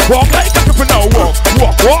walk like a cripple now, walk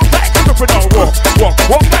like a cripple now, walk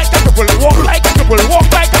like a cripple, walk like a cripple,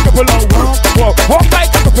 walk like a cripple now, walk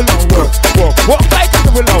like a cripple now, walk like a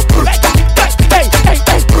cripple now, like hey,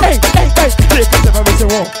 take us if I say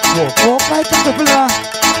walk like a cripple now,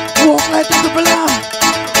 walk like a cripple now,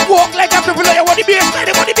 walk like a cripple now.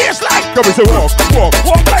 You want the bass line, come and say walk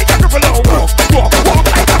like a cripple now, walk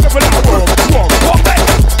like a cripple now, walk like a cripple now,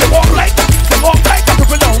 walk like a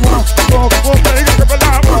cripple now, walk like a cripple now,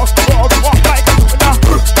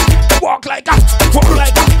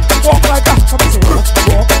 walk like a, come and say walk.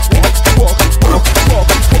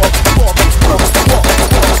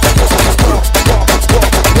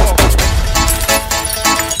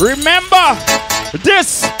 Remember, this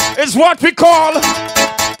is what we call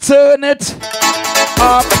Turn It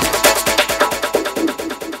Up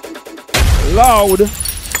Loud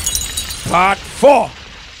Part 4.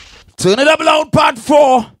 Turn It Up Loud Part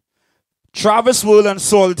 4. Travis World and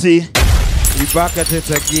Salty. We back at it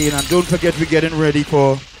again, and don't forget we're getting ready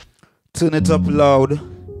for Turn It Up Loud,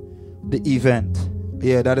 the event.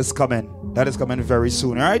 Yeah, that is coming. That is coming very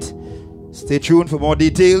soon, right? Stay tuned for more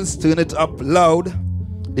details. Turn It Up Loud,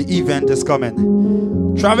 the event is coming.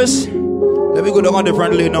 Travis, let me go down on the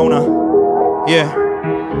front lane now. Yeah.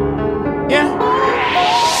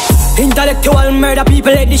 Intellectual murder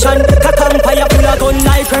people edition. Kakang fire full of gun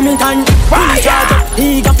like Remington.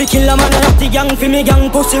 He got to kill a man and up the gang. For me gang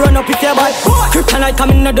pussy run up if you're bad. Kryptonite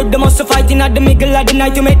coming out the muscle fighting at the middle of the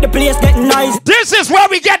night to make the place get nice. This is where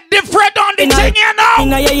we get different on the thing, you know.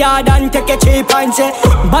 Inna your yard and take a cheap and say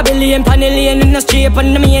Babylon, Panellian in the street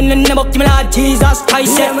and the main in the book, my Lord Jesus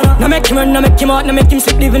Christ. No make him run, no make him out, no make him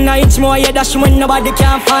sleep, living an inch more. Yeah, dash when nobody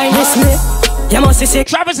can find this me. You must see sick.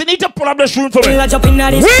 Travis, you need to pull up the shoe for me. Reload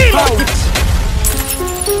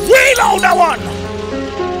that one.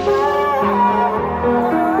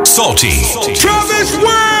 Salty. Travis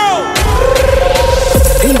World.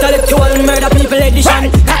 Intellectual murder people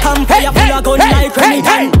edition. Kakam fire full of gun like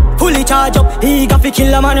Remington. Fully charge up, he got to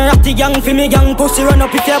kill a man. Rat the gang for me gang pussy run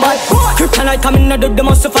up if you're bad. Kryptonite coming out the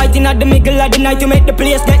muscle fighting at the middle of the night to make the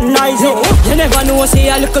place get nice. You never know, say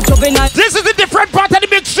a little juvenile. This is a different part of the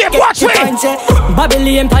mixtape. Watch me.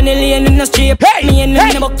 Babylon, Panellian in the street. Me in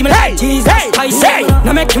the book, my Lord Jesus Christ.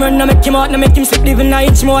 No make him run, no make him out, no make him sleep, living an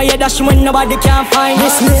inch more. Yeah, dash when nobody can find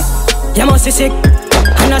this me. You must be sick.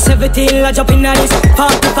 And a 17, I jump in a this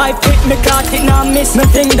 45 kick, me caught it, now miss. Me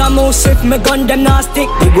think that move swift, me gun them now stick.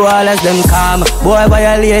 The ballers them calm, boy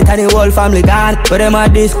violate and the whole family gone. But them a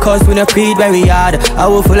discuss, we no creed very hard. I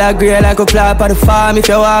will full of grey like a clap at the farm. If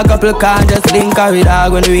you walk up, you can't just link her with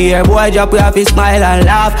dog. When we hear boy drop, we have to smile and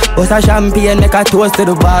laugh. Bust a champagne, make a toast to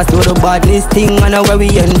the boss. Do the badness thing, and where we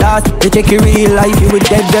end us. You take your real life, you would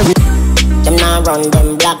dead very. Them now run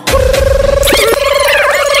them black.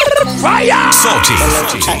 Fire! Salty.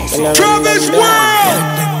 Travis World!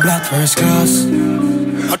 Black first class.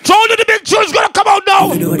 I told you the big tune's gonna come out now.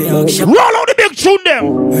 Roll out the big tune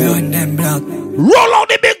them. We on them black. Roll out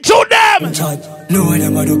the big tune them. No one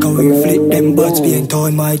them a look how we flip them butts being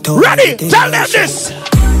torn my toe. Ready? Tell them this.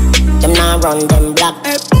 Them now run them black.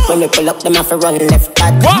 When we pull up, them have to run left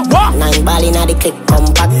back. 9 ball inna the click, come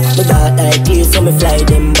back. Me got like this, so me fly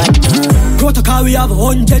them back. Protocol, we have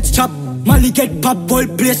 100 chop. Molly get pop, whole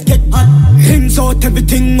place get hot. Hands out,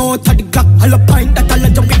 everything out of the clock. All a pint that all a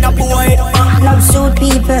jump in a boy. Love suit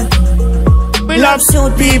people. We love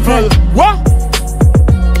suit people. What?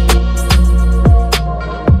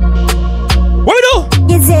 What we do?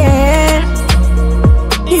 Is there?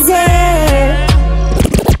 Is there?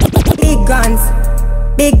 Big guns.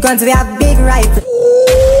 Big guns, we have big rifles.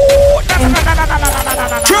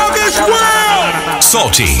 Travis World!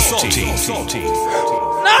 Salty.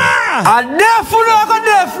 Nah! A deaf no, a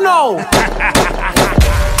deaf no.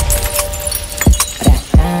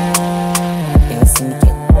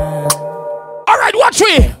 Alright, watch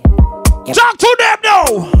me. Talk to them now.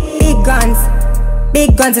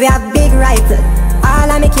 Big guns, we have big rifles. All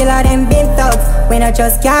of me killer them big thugs. We not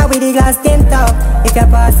just car with the glass tint up. If you're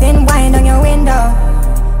passing wine on your window,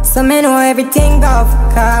 so me know everything go.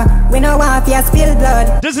 Car we know want to spill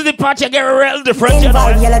blood. This is the part you get real different,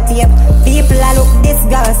 Involve yellow tape. People I look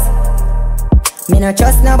disgust. Me no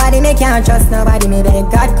trust nobody, me can't trust nobody. Me beg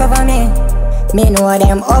God cover me. Me know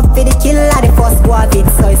them up for the kill at the first squad it.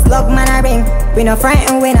 So it's love man a ring. We no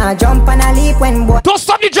frightened, we no jump and a leap when boy. Don't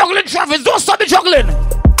stop the juggling, Travis, don't stop the juggling.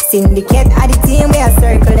 Syndicate at the team, we are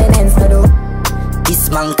circling and so do. This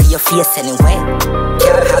man to your face anyway.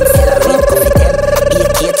 Can't have celebrate with them. Be a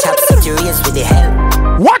kid chap serious with the hell.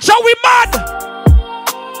 Watch how we mad.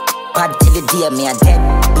 Bad till the day me a dead.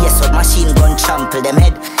 Be a sub machine gun trample them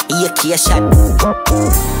head. EK shot.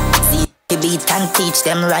 See the beat and teach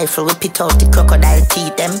them rifle. Whip it out the crocodile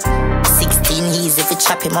teeth them. 16 he's if you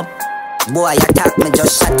chop him up. Boy attack me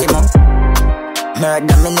just shut him up.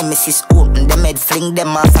 Murder me nemesis open them head. Fling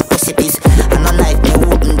them off a precipice. And a knife me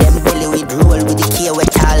open them belly with roll with the key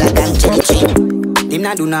wet taller than jelly tree. Him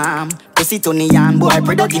na do no harm. Pussy to the yam. Boy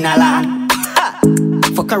product in a land.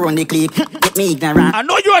 Fuck around the clip, get me ignorant. I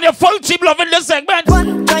know you and your full team loving this segment.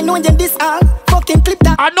 I know them this all, fucking clip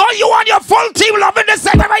that. I know you and your full team loving this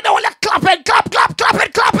segment right now. Let's clap it, clap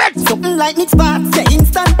it. Something like Nick's bad, say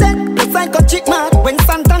instant dead. Looks like a chick mad, when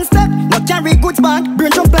Santan step. Not carry goods bag,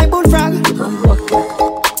 brain jump like bullfrog.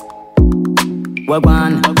 Well,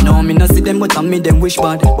 one, no, me no see them, but I me them wish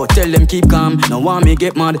bad. But tell them keep calm, no want me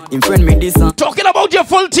get mad. In friend me this song. Talking about your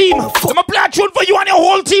full team, I'ma play a tune for you and your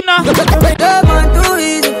whole team now.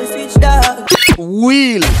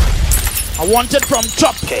 Wheel, I want it from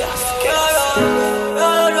top. Chaos.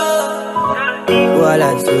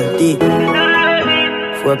 Voilà, c'est deep.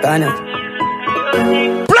 Four panels.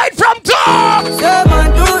 Play it from top.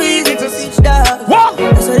 What?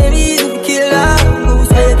 That's what they easy to kill her.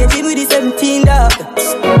 So you get it with the 17 dog.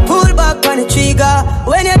 Pull back on the trigger.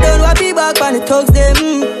 When you're done, what be back on the thugs them.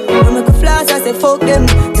 Don't make a flash, I say fuck them.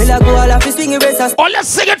 Till I go all off the swing erasers. Oh, let's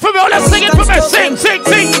sing it for me, Sing.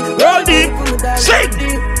 Roll deep. Sing.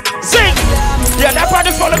 Yeah, that part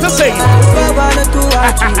is for us to sing.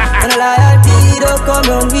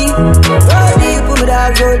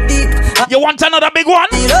 You want another big one?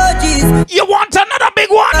 You want another big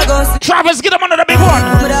one? Travis, get him another big one.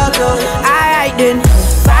 Alright then,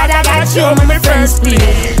 Father got you my friends,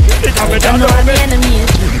 please. Because we don't know my enemies.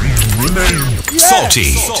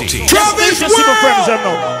 Salty. Travis, your super friends, I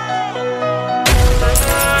know.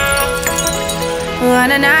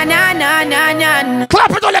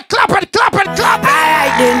 Clap it, Ole, clap it.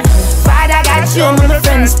 Alright then, Father got you my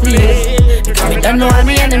friends, please. Because we don't know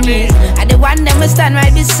my enemies. I the one them will stand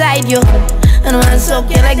right beside you. And wanna soak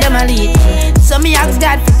you like them a lead. So me ask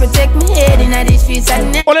God to protect me head in the streets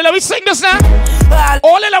and Ole, let me sing this now.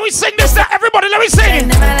 Let me sing this now. Everybody, let me sing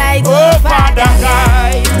it. Like, oh, Father,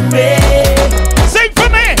 guide me. Sing for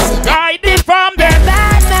me. Guide me from them.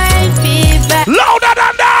 Bad mind fever. Louder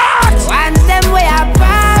than that. Want them way I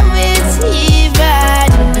promise even.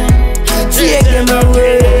 Take them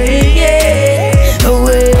away, yeah.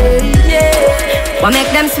 What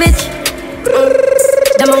make them switch?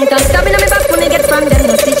 The mountain stabbing on me back when me get from them,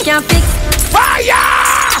 no stitch can't fix. Fire!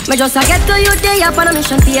 Me just a get to you day up on a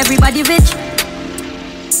mission for everybody rich.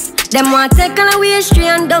 Them want take on a way history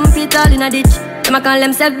and dump it all in a ditch. Them a call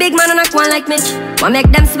themselves big man and a one like Mitch. What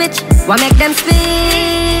make them switch? What make them switch?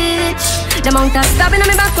 The mountain stabbing on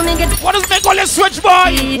me back when me get. What does make all this switch,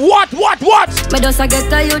 boy? What? Me just a get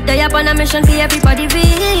to you day up on a mission for everybody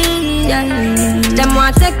rich. Them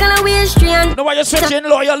want take on a way history and no why you switch in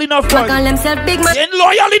loyal enough, boy. Call themselves big man. In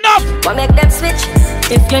loyal enough. What make them switch?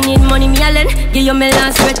 If you need money, me a lend. Give you my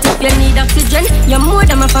last breath if you need oxygen. You're more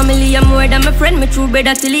than my family, you're more than my friend. My true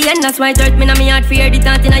brother till the end. That's why it hurt me in my heart. Fear the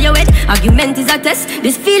thought in your head. Argument is a test.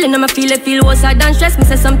 This feeling, I'ma feel it, feel worse than stress. Me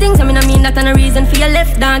say some things, I mean that and a reason for your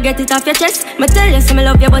left. Don't get it off your chest. Me tell you, say me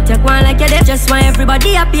love you, but you go on like you're dead. Just want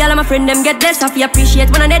everybody happy, all of my friends them get blessed. I feel appreciate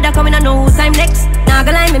when I dead, I come in, I know who's I'm next. Now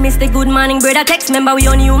go lie, me miss the good morning brother text. Remember we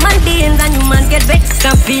only human beings and humans get vexed.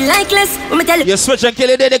 Can't feel like less, when me tell you. You switch and kill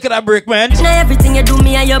it, they can break, man. Now everything you do,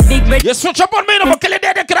 me and your big bread. You switch up on me, no, but kill it,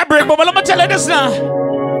 they can break, but let me tell you this now.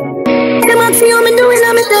 Them ask me how me doing,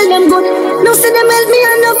 and me tell them good. No say them help me,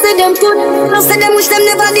 and no say them good. No say them wish them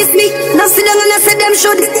never diss me. No say them and no say them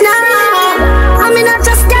should. Nah, I mean not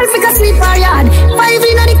just girl because me for yard. 5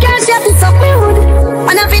 in the cash, you have to suck me hood.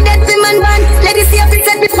 And I feel dead to man band. Let me see if it's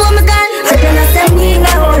set before me gone. I cannot say me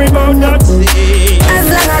no worry about nothing. As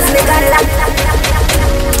long as me got luck.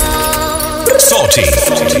 Salty.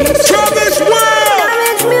 Travis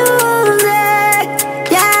World.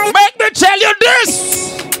 Make me tell you this.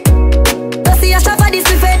 See a shop at this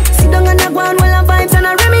buffet. Sit down on the ground while I'm vibes and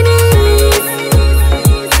I reminisce.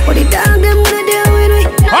 But the dog them wanna deal with me.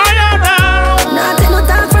 Nah, take no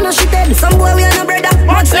time for no shit head. Some boy we are no brother.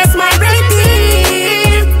 Much less my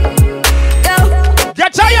relative. Yo.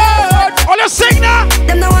 Get tired. All you sing now.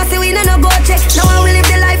 Them no want see we no go check. No one will live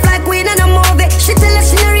the life like we no movie. She tell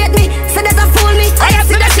us she narrate me. Say that I fool me. I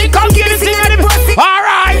see that she come give this thing at the pussy.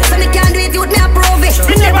 Alright. So me can't do it, youth me approve it.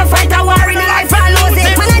 Me never fight a war in life and lose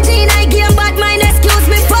it. Man a G I game bad mind, excuse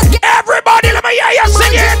me. Fuck everybody, let me hear you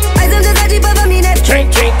sing it. I don't just a jeep over me net.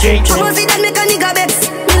 Drink. I must see that make a nigga vex.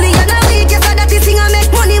 Million a week, yes, that this thing I make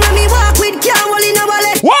money when me walk with can't hold in a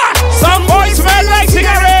wallet. What? Some boys smell like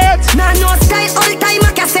cigarettes. Nah, no style, all time a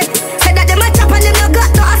cassette. Said that them a chop and them no got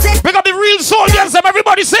no asset. Pick up the real soldiers,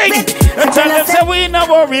 everybody sing. And tell them say we no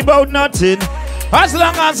worry about nothing. As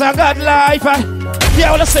long as I got life. Yeah,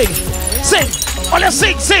 all you sing. All you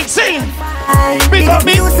sing. Pick up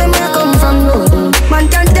me. Come from nothing. Man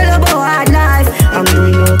can't tell about hard life. I'm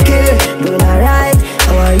doing okay, doing alright.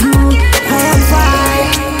 How are you? I am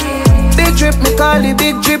fine. Big drip, me call the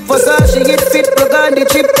big drip. For so she get fit, plug on the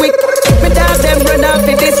chip quick. Me tell them run off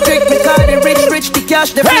the district. Me call the rich, the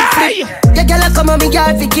cash, the flip. Yeah, girl, come on, me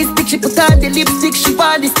girl, fi kiss stick. She put on the lipstick, she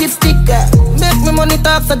want the stiff stick. Make me money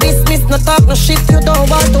talk, so dismiss. No talk, no shit, you don't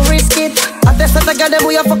want to risk it. I test that I got them,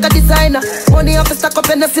 we a fuck a designer. Money off the stack up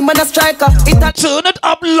and the sim and a striker. Turn it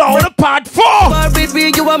up loud, part 4.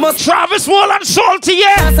 You a must Travis Wall and Salty,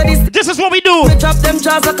 yeah. This is what we do. We drop them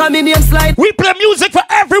jars like a minion slide. We play music for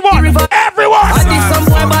everyone. Everyone. I did some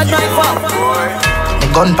boy bad night for.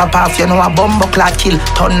 Gun pop off, you know a bumbo clot kill.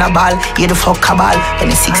 Turn a ball, you the fuck a ball. When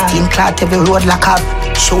the 16 clot every road like a.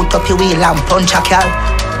 Shoot up your wheel and punch a cal.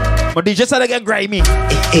 But DJ said again grimy.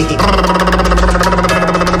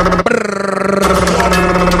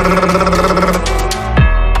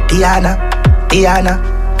 Piano.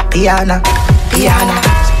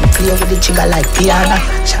 Play with the jigger like piano.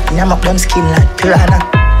 Shot them up them skin like piranha.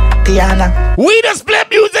 Piano. We just play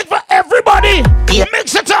music for everybody.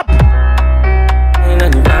 Mix it up.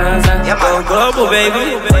 Go,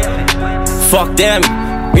 baby. Fuck them.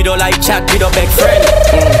 We don't like chat, we don't beg friend.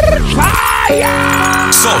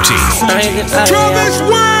 Fire! Salty. Travis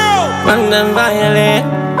World! Run them violate.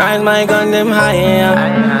 Ride my gun them higher.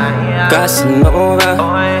 Casanova.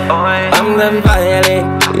 I'm them violate.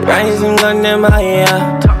 Rising gun them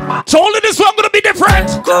higher. Told you this one gonna be different.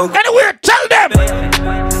 Anywhere, tell them.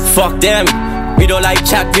 Fuck them. We don't like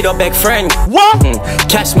chat, we don't beg friend. What?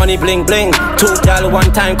 Cash money bling bling. 2 y'all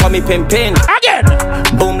one time call me pimpin. Again.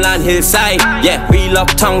 Boomland hillside. Yeah, we love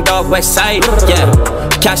tongue dog west side. Yeah.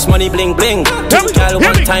 Cash money bling bling. 2 y'all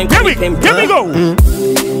one time call me pimpin. Here we go.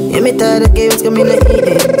 Yeah, me tired of games coming in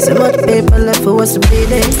the so much paper left for what's to be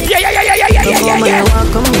there. Yeah.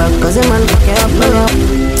 Come back, cause the man fucking up my up.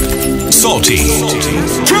 Salty.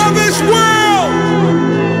 Travis World.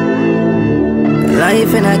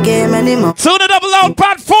 Life in a game anymore. Tun It Up Loud,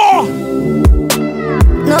 part 4.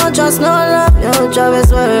 No trust, no love, no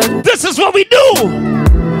Travis World. This is what we do.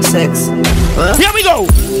 Sex. What? Here we go.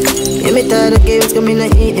 Yeah, me tired of games coming in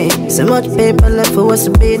the so much paper left for what's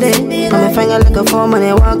to be there. Come me finger like a form and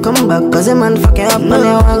they won't come back, cause the man fucking up and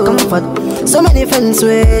they won't comfort. So many friends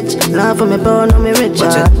switch. Laugh for me poor, no me rich.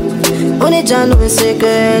 Only John know his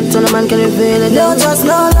secret, so no man can reveal it. No trust,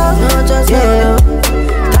 no love, no trust, no love.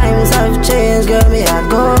 Times have changed, girl, me I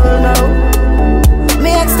go now. Me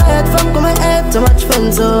excited from coming up, too much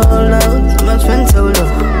friends all out. Too much friends all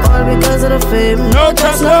out. All because of the fame. No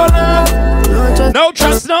trust, no love. No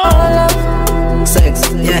trust, no love. Sex,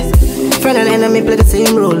 yeah. Friend and enemy and me play the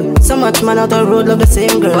same role. So much man out the road love the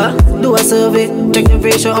same girl. Do a survey, check the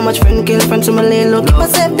ratio, how much friend kill friend to my lane. Look, keep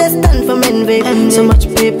myself destined for envy. So much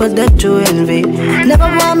people that you envy. Never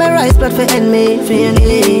want me rise, but for enemy.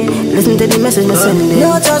 Listen to the message me send.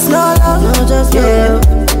 No just no love, no just love.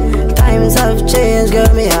 Times have changed,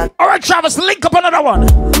 girl, me out. Alright, Travis, link up another one.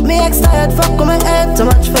 Me ex tired, fuck with my head, too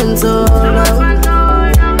much friends, so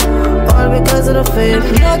all because of the fame.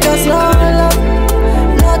 No just no love,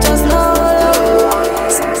 no just no love.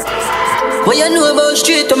 What you know about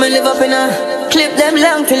street, to me live up in a clip them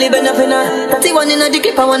long till live up in a 31 in a the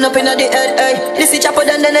clip, I want up in a the head, This is chopper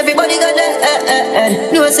then everybody got the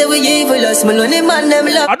No, I say we evil, us, me lonely man, them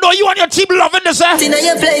love. I know you and your team loving this, eh? In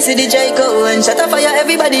your place, the DJ go and shut up fire,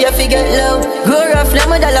 everybody, you forget low. Grow rough, now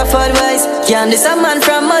my dollar for advice. Can't this a man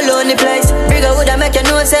from a lonely place. Brigga would I make you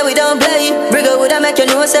know, say we don't play. Brigga would I make you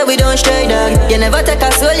know, say we don't stray, dog. You never take a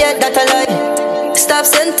soul yet, that a lie. Stop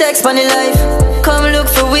send text, funny life. Come look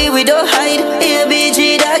for we don't hide.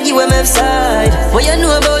 ABG, dog, you MF side. What you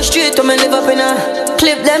know about street, to me live up in a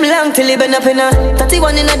clip them long till live up in a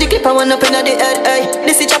 31 in a the clip, I want up in a the head,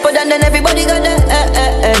 This is chopper then everybody got the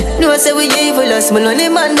No, I say we evil, us, me lonely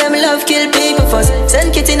man, them love kill people first.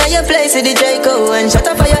 Send kit in a your place, the Draco, and shut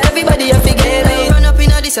up fire, everybody, you forget me. Run up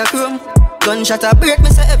in a this a room. Gunshot a break, me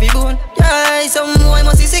say every bone. Yeah, some boy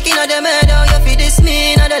must be sick in a them head. How you feed this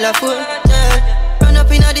me in a the la phone. Yeah, run up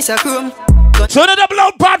in a this a room. Turn it up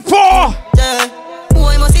loud, part 4. Yeah,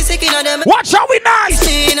 boy must be sick in a them. Watch how we nice.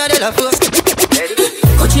 Me in a the la phone.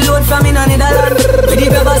 Coachy load from in a Netherland. We the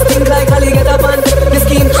bebas think like Ali get up on. The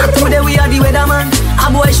scheme today we are the weatherman. A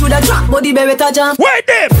boy shoulda drop, but the baby ta jam. Wait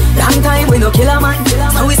them. Long time we no kill a man.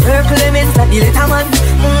 So we circle them in like the letter man.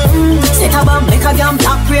 Set a bomb, make a damn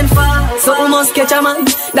black rain fall. So we must catch a man.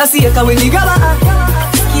 That's the echo when the grabber.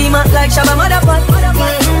 Schema like Shabba Motherpot.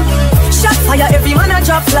 Shot fire, every man a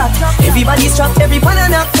drop flat. Everybody's trapped, every pan a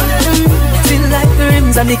knock. Feel like the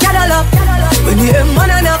rims and the Cadillac. When the M1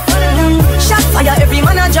 a knock. Shot fire, every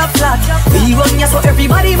man a drop flat. We run ya so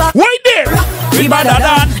everybody back. Wait there. We badder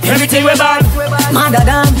than everything we bad. Madder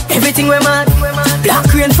than everything we mad. Black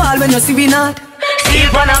rain fall when you see we not.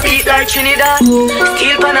 Steel pan a beat like Trinidad.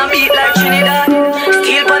 Steel pan a beat like Trinidad.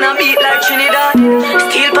 Steel pan a beat like Trinidad.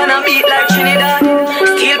 Steel pan a beat like Trinidad.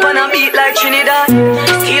 Steel pan a beat like Trinidad.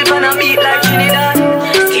 Steel pan a beat like Trinidad.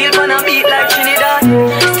 Steel pan a beat like Trinidad.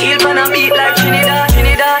 Steel pan a beat like Trinidad.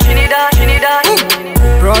 Trinidad, Trinidad, Trinidad.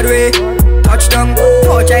 Broadway, touchdown,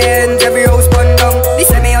 touch your hands, every house burn down. This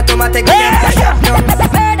semi-automatic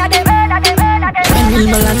When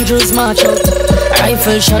Melandros march out,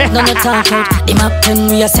 rifle shot, none to talk out. The map 10,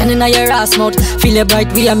 we are sending a your ass mouth. Feel it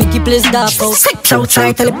bright, we are make it place dark out. Sex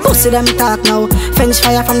outside, tell the pussy them talk now. French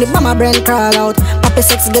fire from the bomber brain crawl out. Papi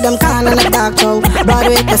sex, get them can in the dark show.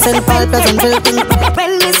 Broadway, the St. Paul, Pleasant, Philippine.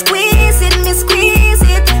 When me squeeze it,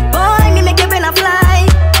 boy, me make your brain a fly.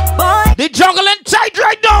 Boy, the juggling tight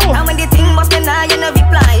right now. And when the thing must be now, you no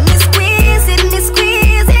reply. Me squeeze it,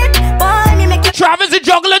 boy, me make your Travis the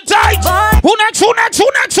juggling tight. Boy. Who next? Who next? Who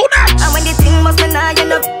next? Who next? And when the thing must be now, you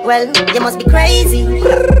know. Well, you must be crazy.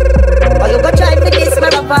 Or you go try for this,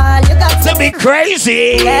 motherfucker. You got to be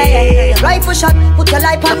crazy. Yeah. Rifle shot, put your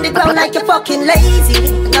life on the ground like you're fucking lazy.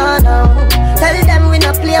 No. Tell them we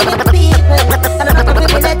not play with people. And I'm not gonna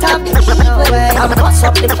be let off the evil. I'm bust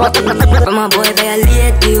up the fucking evil. From a boy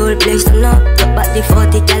violate, the whole place turn up. Drop back the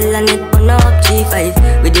 40 cal and it burn up. G5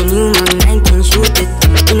 with the new man 19 shoot it.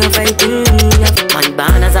 You know fighting, man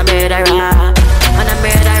born as a murderer. And a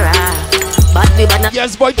murderer. But we bad not.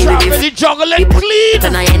 Yes, boy, Travis the juggling clean.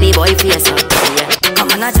 Turn on any boy face up.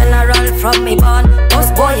 I'm on a general from me born.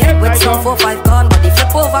 Boss boy head with some 4-5 gun. But if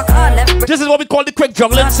flip over car left. This is what we call the quick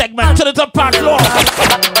juggling segment. Turn it up, part 4.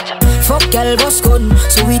 Fuck girl, boss gun,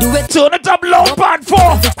 so we do it. Turn it up low, part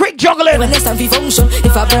 4. Quick juggling. When next time we function,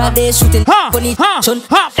 if a broad day shooting, rifle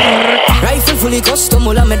fully custom,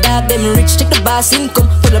 all of my dad them rich, check the boss income,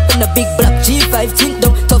 pull up in the big black G5 tint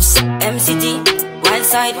down, tough MCT.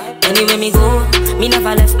 Side. Anyway me go, me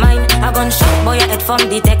never left mine. A gunshot boy, your head from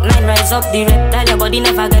the tech 9. Rise up the reptile, your body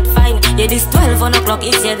never get fine. Yeah, this 12 on o'clock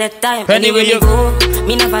is yeah that time. Anyway me go,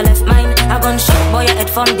 me never left mine. A gunshot boy, your head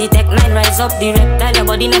from the tech 9. Rise up the reptile, your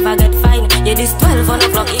body never get fine. Yeah, this 12 on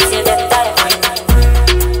o'clock is yeah that time.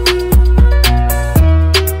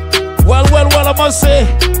 Well, I must say,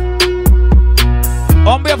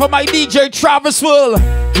 on behalf of my DJ Travis Will,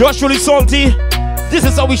 yours truly salty. This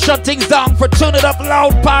is how we shut things down for Turn It Up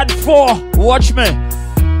Loud Part 4. Watch me.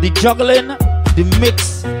 The juggling, the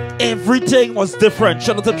mix, everything was different.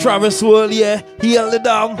 Shout out to Travis Will, yeah. He held it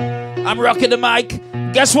down. I'm rocking the mic.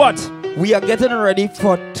 Guess what? We are getting ready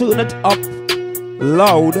for Turn It Up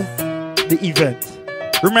Loud, the event.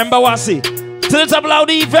 Remember what I say? Tun It Up Loud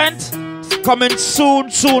event coming soon.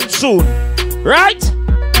 Right?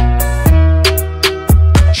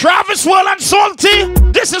 Travis World and Salty,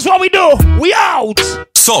 this is what we do. We out.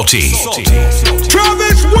 Salty.